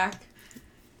go back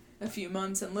a few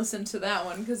months and listen to that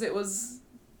one, because that was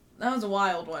a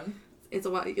wild one. It's a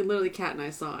while. Literally, Kat and I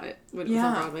saw it when it was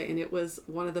on Broadway, and it was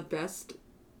one of the best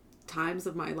times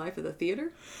of my life at the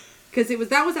theater. Because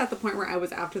that was at the point where I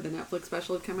was after the Netflix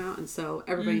special had come out, and so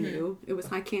everybody knew it was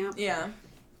high camp. Yeah.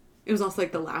 It was also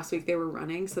like the last week they were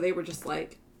running, so they were just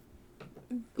like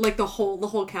the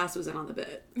whole cast was in on the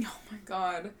bit. Oh my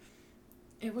god,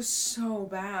 it was so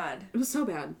bad. It was so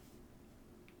bad.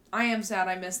 I am sad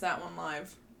I missed that one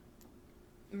live.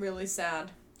 Really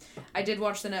sad. I did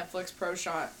watch the Netflix Pro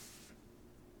Shot,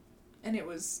 and it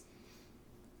was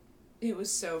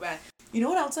so bad. You know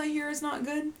what else I hear is not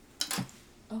good?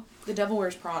 Oh, The Devil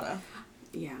Wears Prada.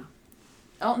 Yeah.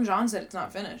 Elton John said it's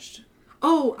not finished.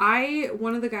 Oh,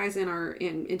 one of the guys in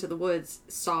Into the Woods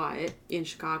saw it in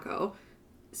Chicago.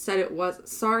 Said it was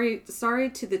sorry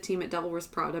to the team at Devil Wears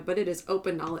Prada, but it is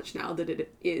open knowledge now that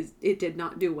it did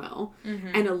not do well. Mm-hmm.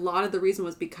 And a lot of the reason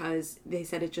was because they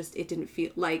said it didn't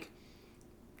feel like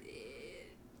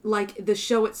the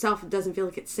show itself doesn't feel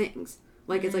like it sings.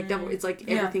 Like it's like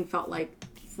everything felt like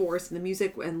forced, and the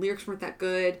music and lyrics weren't that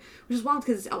good, which is wild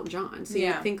because it's Elton John, so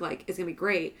you think like it's gonna be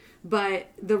great. But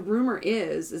the rumor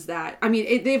is that, I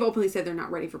mean, they've openly said they're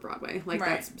not ready for Broadway. Like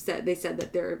they said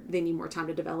that they need more time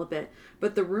to develop it.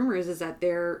 But the rumor is that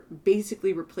they're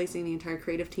basically replacing the entire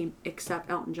creative team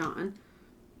except Elton John,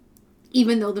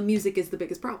 even though the music is the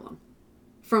biggest problem,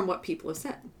 from what people have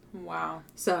said. Wow.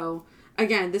 So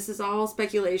again, this is all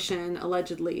speculation,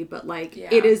 allegedly, but like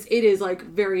it is like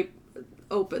very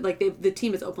open. Like the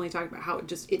team is openly talking about how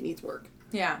it needs work.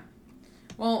 Yeah.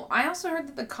 Well, I also heard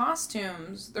that the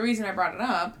costumes, the reason I brought it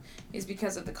up is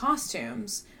because of the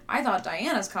costumes. I thought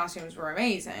Diana's costumes were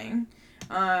amazing.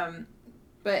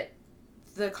 But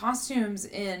the costumes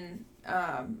in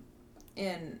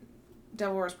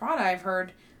Devil Wears Prada, I've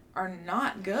heard, are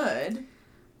not good.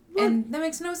 Well, and that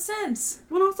makes no sense.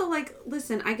 Well, also, like,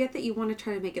 listen, I get that you want to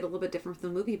try to make it a little bit different from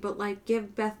the movie, but, like,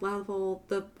 give Beth Level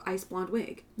the ice blonde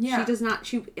wig. Yeah. She does not,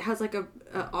 she has, like, an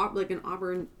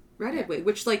auburn redhead wig,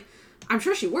 which, like, I'm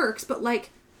sure she works, but, like,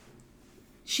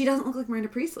 she doesn't look like Miranda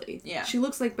Priestley. Yeah. She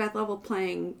looks like Beth Level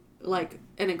playing, like,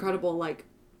 an incredible, like,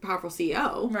 powerful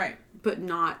CEO. Right. But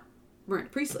not Miranda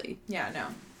Priestley. Yeah, no.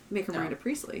 Make her Miranda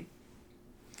Priestley.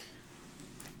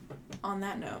 On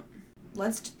that note,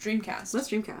 let's Dreamcast. Let's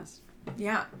Dreamcast.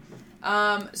 Yeah.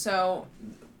 So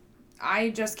I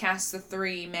just cast the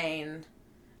 3 main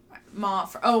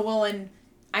and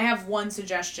I have one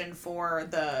suggestion for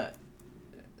the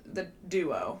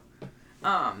duo.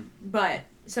 But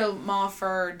so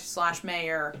Mofford /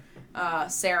 Mayer,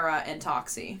 Sarah, and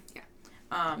Toxie. Yeah.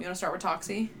 You want to start with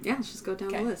Toxie? Yeah, let's just go down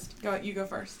the list. You go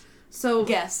first. So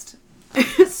guest.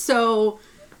 So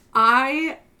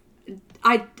I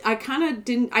kind of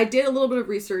didn't. I did a little bit of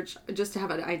research just to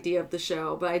have an idea of the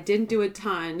show, but I didn't do a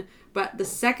ton. But the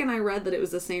second I read that it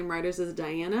was the same writers as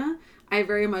Diana, I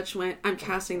very much went, I'm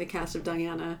casting the cast of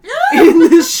Diana in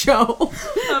this show.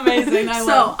 Amazing.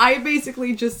 I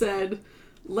basically just said,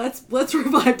 let's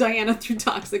revive Diana through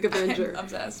Toxic Avenger. I'm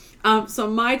obsessed. So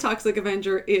my Toxic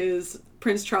Avenger is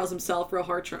Prince Charles himself, Roe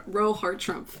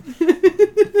Hart-Trump.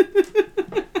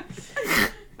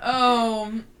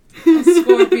 Oh,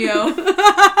 Scorpio.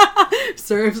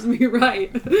 Serves me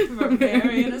right. For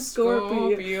marrying a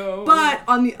Scorpio. But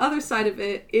on the other side of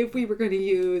it, if we were going to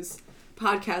use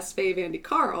podcast fave Andy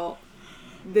Carl,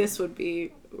 this would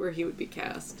be where he would be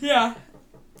cast. Yeah.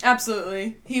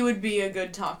 Absolutely. He would be a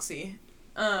good Toxie.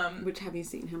 Which, have you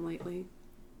seen him lately?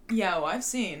 Yeah, well, I've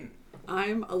seen.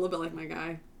 I'm a little bit like my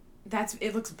guy.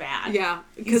 It looks bad. Yeah.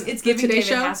 Because it's giving Today David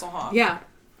Show. Hasselhoff. Yeah.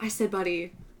 I said,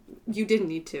 buddy, you didn't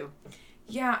need to.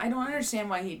 Yeah, I don't understand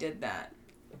why he did that.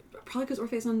 Probably because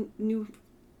Orpheus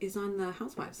is on the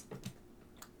Housewives.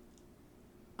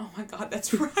 Oh my god,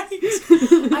 that's right.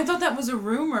 I thought that was a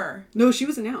rumor. No, she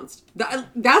was announced.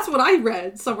 That's what I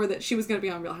read somewhere, that she was going to be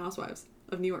on Real Housewives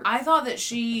of New York. I thought that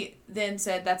she then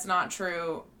said, that's not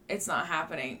true. It's not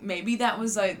happening. Maybe that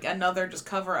was like another just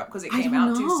cover up because it came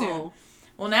out too soon.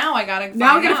 Well, now I gotta find out.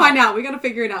 Now we gotta find out. We gotta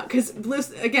figure it out. Because,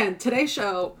 again, Today's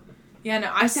Show. Yeah,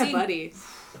 no, I said, buddy.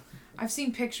 I've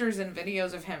seen pictures and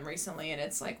videos of him recently, and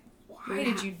it's like, why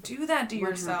did you do that to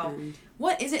yourself? Happened?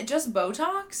 What, is it just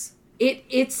Botox?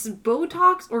 It's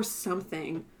Botox or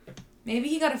something. Maybe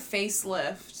he got a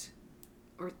facelift.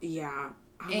 Or, yeah.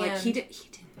 I'm like, he didn't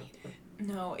need it.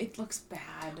 No, it looks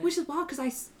bad. Which is wild,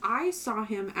 because I saw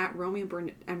him at Romeo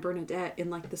and Bernadette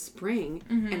in, like, the spring,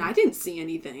 and I didn't see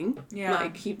anything. Yeah.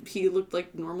 Like, he looked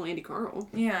like normal Andy Carl.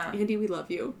 Yeah. Andy, we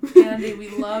love you. Andy, we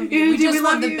love you. Andy, we just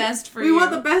love want the you. best for we you. want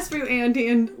the best for you, Andy,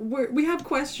 and we have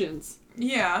questions.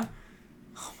 Yeah.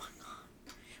 Oh my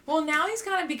god. Well, now he's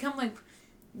kind of become, like,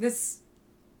 this,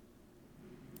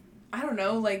 I don't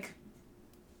know, like,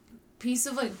 piece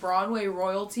of, like, Broadway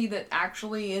royalty that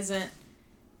actually isn't.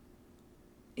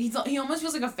 He almost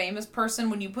feels like a famous person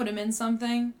when you put him in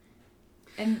something.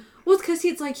 And Well, it's because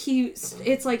it's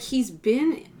like he's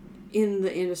been in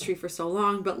the industry for so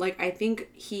long, but, like, I think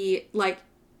he kind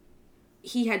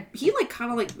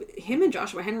of, like, him and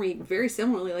Joshua Henry very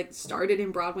similarly, like, started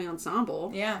in Broadway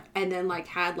ensemble. Yeah. And then, like,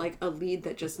 had, like, a lead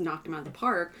that just knocked him out of the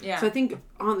park. Yeah. So I think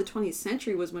on the 20th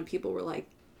century was when people were like,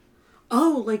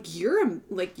 oh, like, you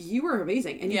are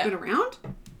amazing. And you've been around?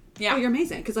 Yeah. Oh, you're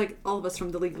amazing. Because, like, all of us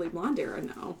from the Legally Blonde era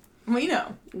know. We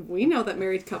know. We know that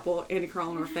married couple, Andy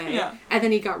Carl and Orfeh. Yeah. And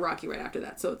then he got Rocky right after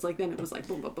that. So it's like, then it was like,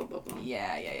 boom, boom, boom, boom, boom.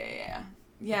 Yeah.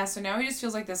 Yeah, so now he just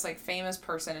feels like this, like, famous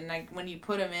person. And, like, when you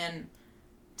put him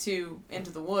into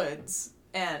the woods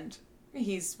and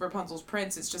he's Rapunzel's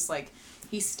prince, it's just, like,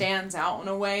 he stands out in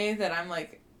a way that I'm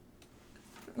like,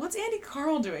 what's Andy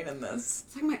Carl doing in this?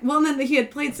 It's like and then he had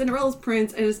played Cinderella's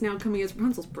prince and is now coming as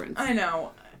Rapunzel's prince. I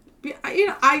know.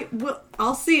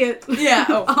 I'll see it. Yeah,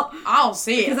 I'll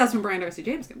see it. Because that's when Brian Darcy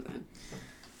James comes in.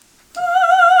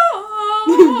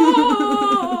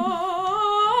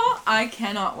 I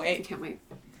cannot wait. I can't wait.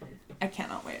 I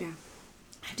cannot wait. Yeah.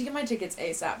 I have to get my tickets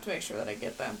ASAP to make sure that I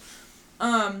get them.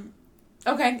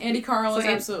 Okay, Andy Carl is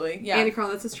absolutely, yeah. Andy Carl,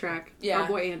 that's his track. Yeah. Our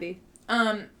boy Andy.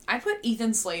 I put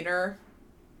Ethan Slater.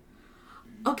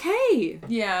 Okay.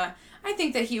 Yeah. I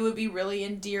think that he would be really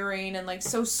endearing and, like,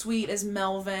 so sweet as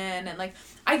Melvin, and, like,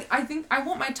 I think I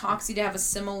want my Toxie to have a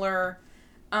similar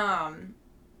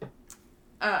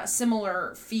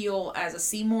feel as a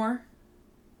Seymour.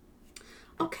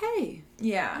 Okay.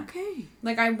 Yeah. Okay.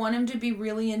 Like, I want him to be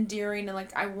really endearing, and,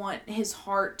 like, I want his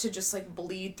heart to just, like,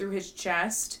 bleed through his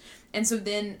chest. And so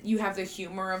then you have the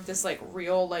humor of this, like,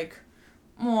 real, like,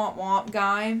 womp womp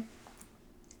guy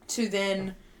to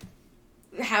then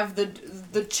have the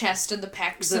chest and the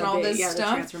pecs and all this stuff. The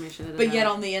transformation of but yet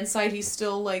on the inside, he's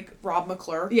still, like, Rob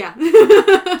McClure. Yeah.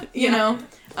 You know?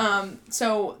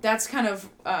 So that's kind of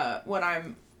what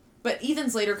I'm... But Ethan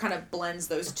Slater kind of blends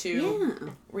those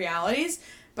two realities.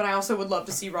 But I also would love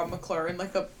to see Rob McClure in,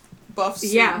 like, a buff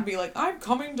suit and be like, I'm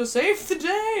coming to save the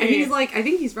day. And he's like, I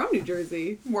think he's from New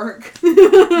Jersey. Work.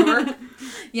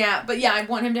 Yeah, but yeah, I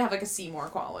want him to have, like, a Seymour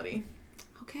quality.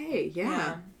 Okay,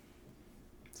 yeah.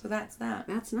 So that's that.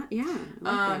 That's not, I like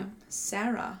that.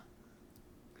 Sarah.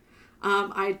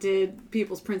 I did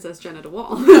People's Princess Jenna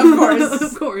DeWall. Of course.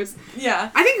 Of course.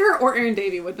 Yeah. I think her or Erin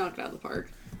Davey would knock it out of the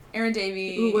park. Erin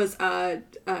Davey. Who was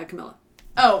Camilla.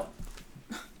 Oh.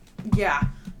 Yeah.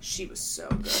 She was so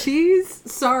good.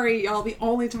 Sorry, y'all, the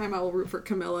only time I will root for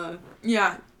Camilla.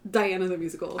 Yeah. Diana the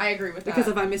Musical. I agree with that. Because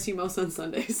of I Miss You Most on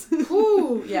Sundays.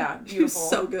 Ooh, yeah, beautiful. She was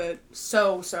so good.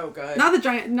 So good. Not that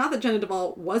Jenna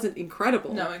DeWall wasn't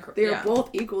incredible. No, they were both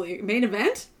equally. Main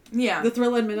event? Yeah. The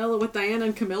Thrilla in Manila with Diana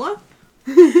and Camilla?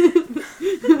 I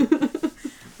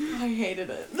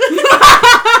hated it.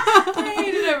 I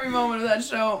hated every moment of that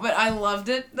show, but I loved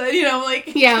it. You know, like,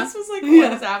 this was like,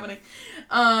 what is happening?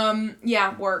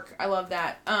 Yeah, work. I love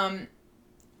that.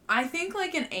 I think,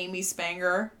 like, an Amy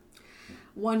Spanger.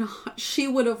 She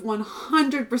would have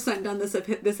 100% done this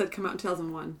if this had come out in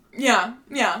 2001. Yeah.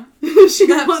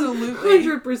 She absolutely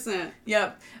 100%.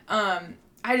 Yep.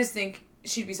 I just think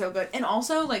she'd be so good, and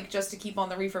also, like, just to keep on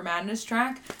the Reefer Madness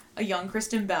track, a young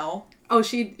Kristen Bell. Oh,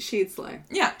 she'd slay.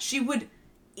 Yeah, she would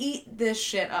eat this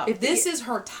shit up. If this is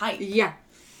her type. Yeah,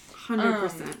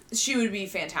 100%. She would be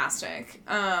fantastic.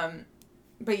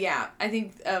 But yeah, I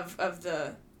think of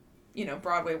the, you know,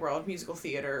 Broadway world musical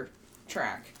theater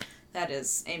track. That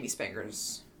is Amy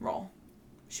Spanger's role.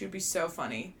 She would be so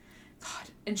funny. God.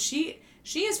 And she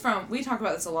is from, we talk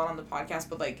about this a lot on the podcast,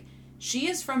 but, like, she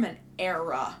is from an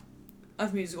era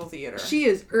of musical theater. She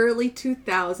is early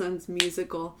 2000s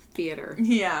musical theater.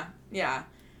 Yeah.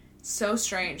 So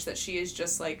strange that she is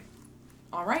just like,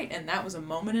 all right, and that was a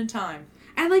moment in time.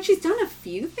 And, like, she's done a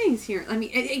few things here. I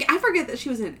mean, I forget that she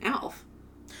was in Elf.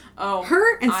 Oh.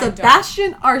 Her and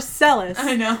Sebastian Arcelus.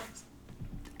 I know.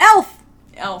 Elf.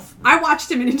 I watched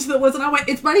him in Into the Woods and I went,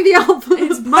 it's Buddy the Elf.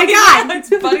 It's my guy. It's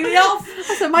Buddy the Elf.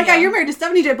 I said, my guy, you're married to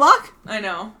Stephanie J. Block? I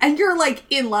know. And you're, like,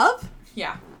 in love?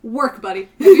 Yeah. Work, buddy.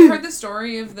 Have you heard the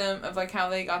story of them, of, like, how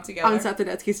they got together? On Seth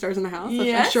Tedeschi Stars in the House?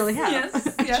 Yes. I surely have.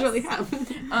 Yes. I surely have.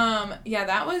 Yeah,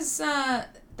 that was,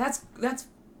 that's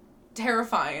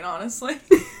terrifying, honestly.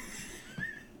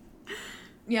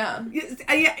 Yeah.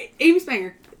 Yeah, Amy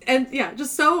Spanger. And yeah,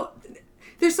 just so...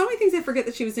 There's so many things I forget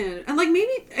that she was in. And, like,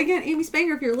 maybe, again, Amy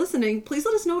Spanger, if you're listening, please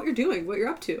let us know what you're doing, what you're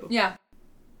up to. Yeah.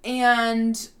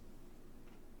 And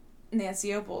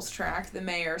Nancy Opal's track, the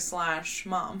mayor /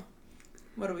 mom.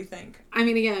 What do we think? I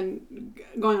mean, again,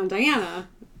 going on Diana,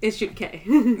 it's Judy Kaye.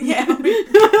 Yeah.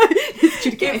 It's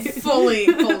Judy Kaye. It fully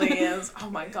is. Oh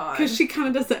my god. Because she kind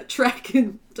of does that track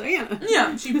in Diana.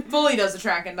 Yeah, she fully does a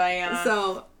track in Diana.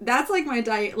 So, that's, like, my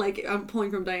like, I'm pulling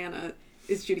from Diana,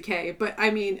 is Judy Kaye. But, I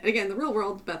mean, again, the real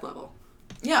world, Beth Level.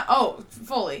 Yeah, oh,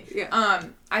 fully. Yeah.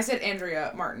 I said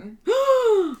Andrea Martin.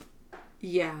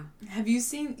 Yeah. Have you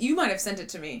seen... You might have sent it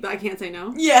to me. But I can't say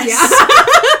no? Yes. Yeah.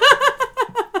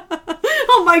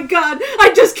 Oh my god,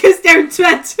 I just kissed Aaron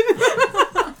Tveit.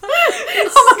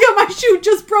 Oh my god, my shoe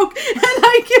just broke and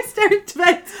I kissed Aaron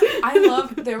Tveit. I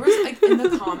love... There was, like, in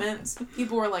the comments,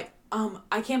 people were like,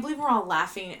 I can't believe we're all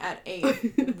laughing at a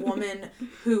woman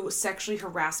who sexually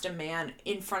harassed a man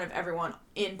in front of everyone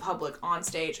in public on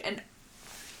stage. And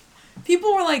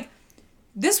people were like,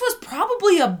 this was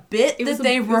probably a bit that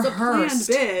they rehearsed. It was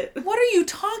a planned bit. What are you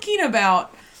talking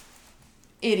about?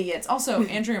 Idiots. Also,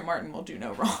 Andrea Martin will do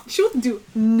no wrong. She will do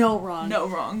no wrong. No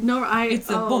wrong. No, It's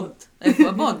a bunt. It's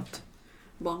a bunt.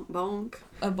 Bonk, bonk.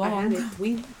 A I had bonk. a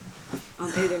twin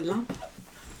on a lump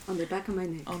on the back of my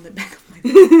neck. On the back of my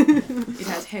neck. It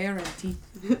has hair and teeth.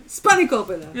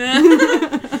 Spanicopula.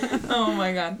 Oh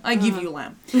my god. I give you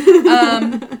lamb.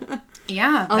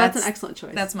 Yeah. Oh, that's an excellent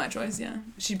choice. That's my choice, yeah.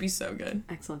 She'd be so good.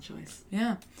 excellent choice.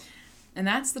 Yeah. And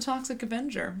that's the Toxic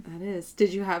Avenger. That is.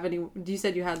 Did you have any? You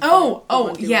said you had.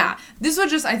 Oh, yeah. This would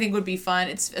just, I think, would be fun.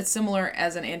 It's similar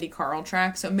as an Andy Carl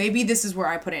track, so maybe this is where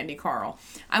I put Andy Carl.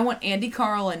 I want Andy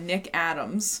Carl and Nick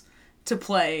Adams to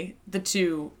play the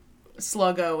two,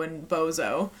 Sluggo and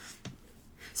Bozo.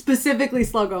 Specifically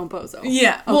Sluggo and Bozo.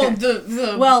 Yeah.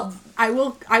 Okay. Well, I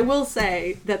will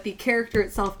say that the character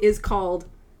itself is called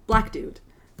Black Dude.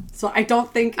 So I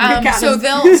don't think Nick so Adams... they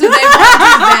won't do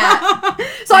that.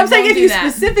 So I'm saying won't if do you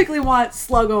that. specifically want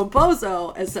Sluggo and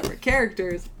Bozo as separate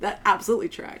characters, that absolutely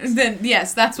tracks. Then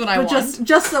yes, that's what I But want.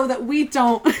 just so that we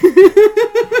don't...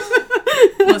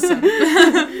 Listen.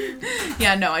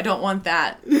 Yeah, no, I don't want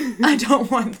that. I don't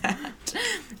want that.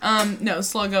 No,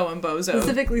 Sluggo and Bozo.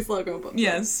 Specifically Sluggo and Bozo.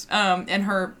 Yes. And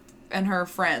her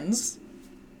friends.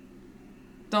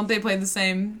 Don't they play the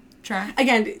same track?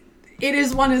 Again,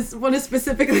 one is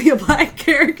specifically a black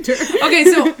character. Okay,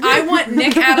 so I want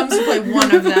Nick Adams to play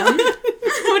one of them,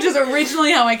 which is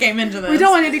originally how I came into this. We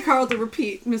don't want Andy Carl to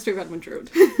repeat Mystery of Edmund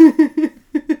Drood.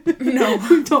 No.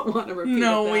 We don't want to repeat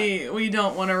No, of that. we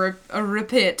don't want to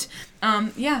repeat.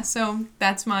 Yeah, so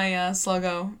that's my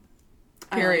Sluggo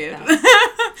period. I like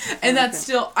that. And that's that.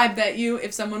 still, I bet you,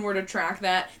 if someone were to track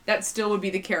that still would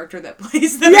be the character that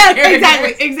plays the Yes,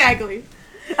 character. exactly.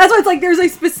 That's why it's like there's a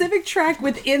specific track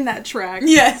within that track.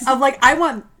 Yes. Of like, I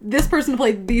want this person to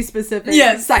play these specific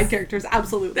side characters.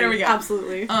 Absolutely. There we go.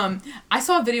 Absolutely. I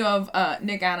saw a video of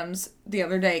Nick Adams the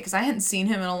other day because I hadn't seen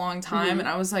him in a long time, and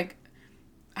I was like,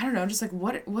 I don't know, just like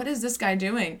what is this guy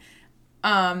doing?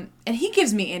 And he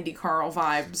gives me Andy Carl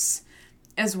vibes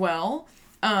as well.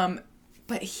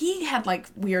 But he had like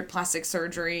weird plastic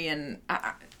surgery, and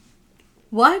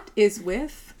What is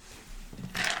with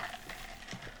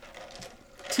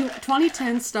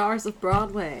 2010 stars of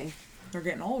Broadway? they're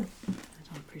getting old. I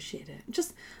don't appreciate it.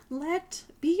 Just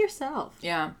be yourself.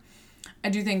 Yeah, I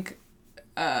do think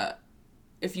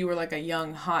if you were like a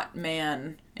young hot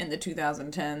man in the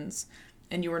 2010s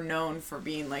and you were known for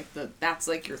being like that's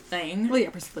like your thing. Well, yeah,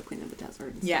 Priscilla Queen of the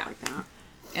Desert and stuff like that.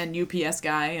 And UPS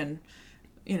guy, and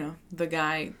you know the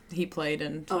guy he played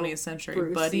in 20th Century,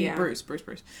 Bruce, Buddy, yeah. Bruce.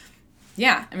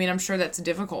 Yeah, I mean, I'm sure that's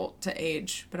difficult to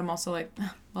age, but I'm also like,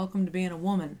 welcome to being a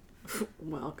woman.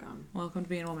 Welcome to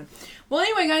being a woman. Well,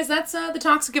 anyway, guys, that's the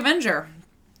Toxic Avenger.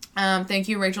 Thank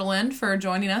you, Rachel Lind, for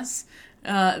joining us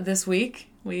this week.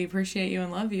 We appreciate you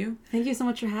and love you. Thank you so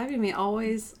much for having me.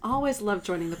 Always love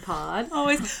joining the pod.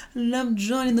 Always love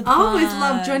joining the pod. Always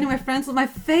love joining my friends with my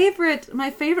favorite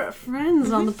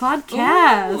friends on the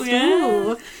podcast. Ooh,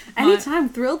 yeah. Ooh. Anytime,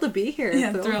 thrilled to be here.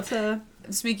 Yeah, thrilled to...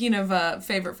 Speaking of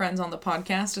favorite friends on the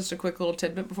podcast, just a quick little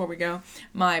tidbit before we go.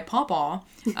 My pawpaw,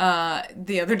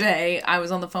 the other day, I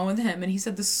was on the phone with him, and he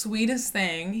said the sweetest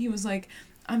thing. He was like,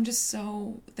 I'm just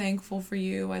so thankful for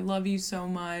you. I love you so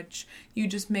much. You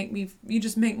just make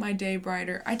my day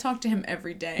brighter. I talk to him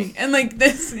every day. And like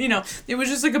this, it was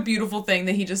just like a beautiful thing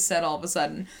that he just said all of a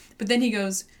sudden. But then he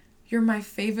goes, you're my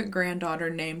favorite granddaughter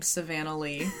named Savannah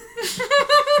Lee.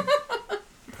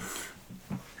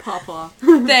 Papa.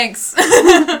 Thanks.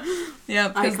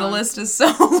 Yep, because the Icon. list is so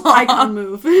long. Icon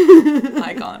move.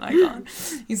 Icon.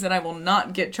 He said, I will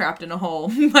not get trapped in a hole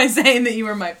by saying that you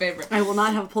were my favorite. I will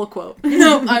not have a pull quote.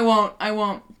 No, I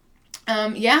won't.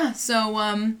 Yeah,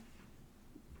 so,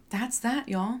 that's that,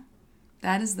 y'all.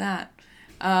 That is that.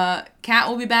 Kat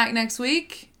will be back next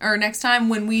week, or next time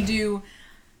when we do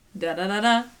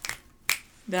da-da-da-da,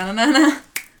 da-da-da-da,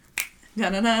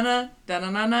 da-da-da-da,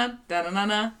 da-da-da-da,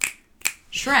 da-da-da-da,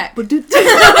 Shrek.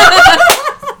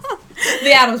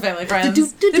 The Addams Family, friends.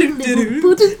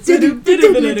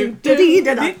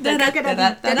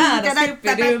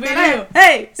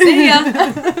 Hey, see ya.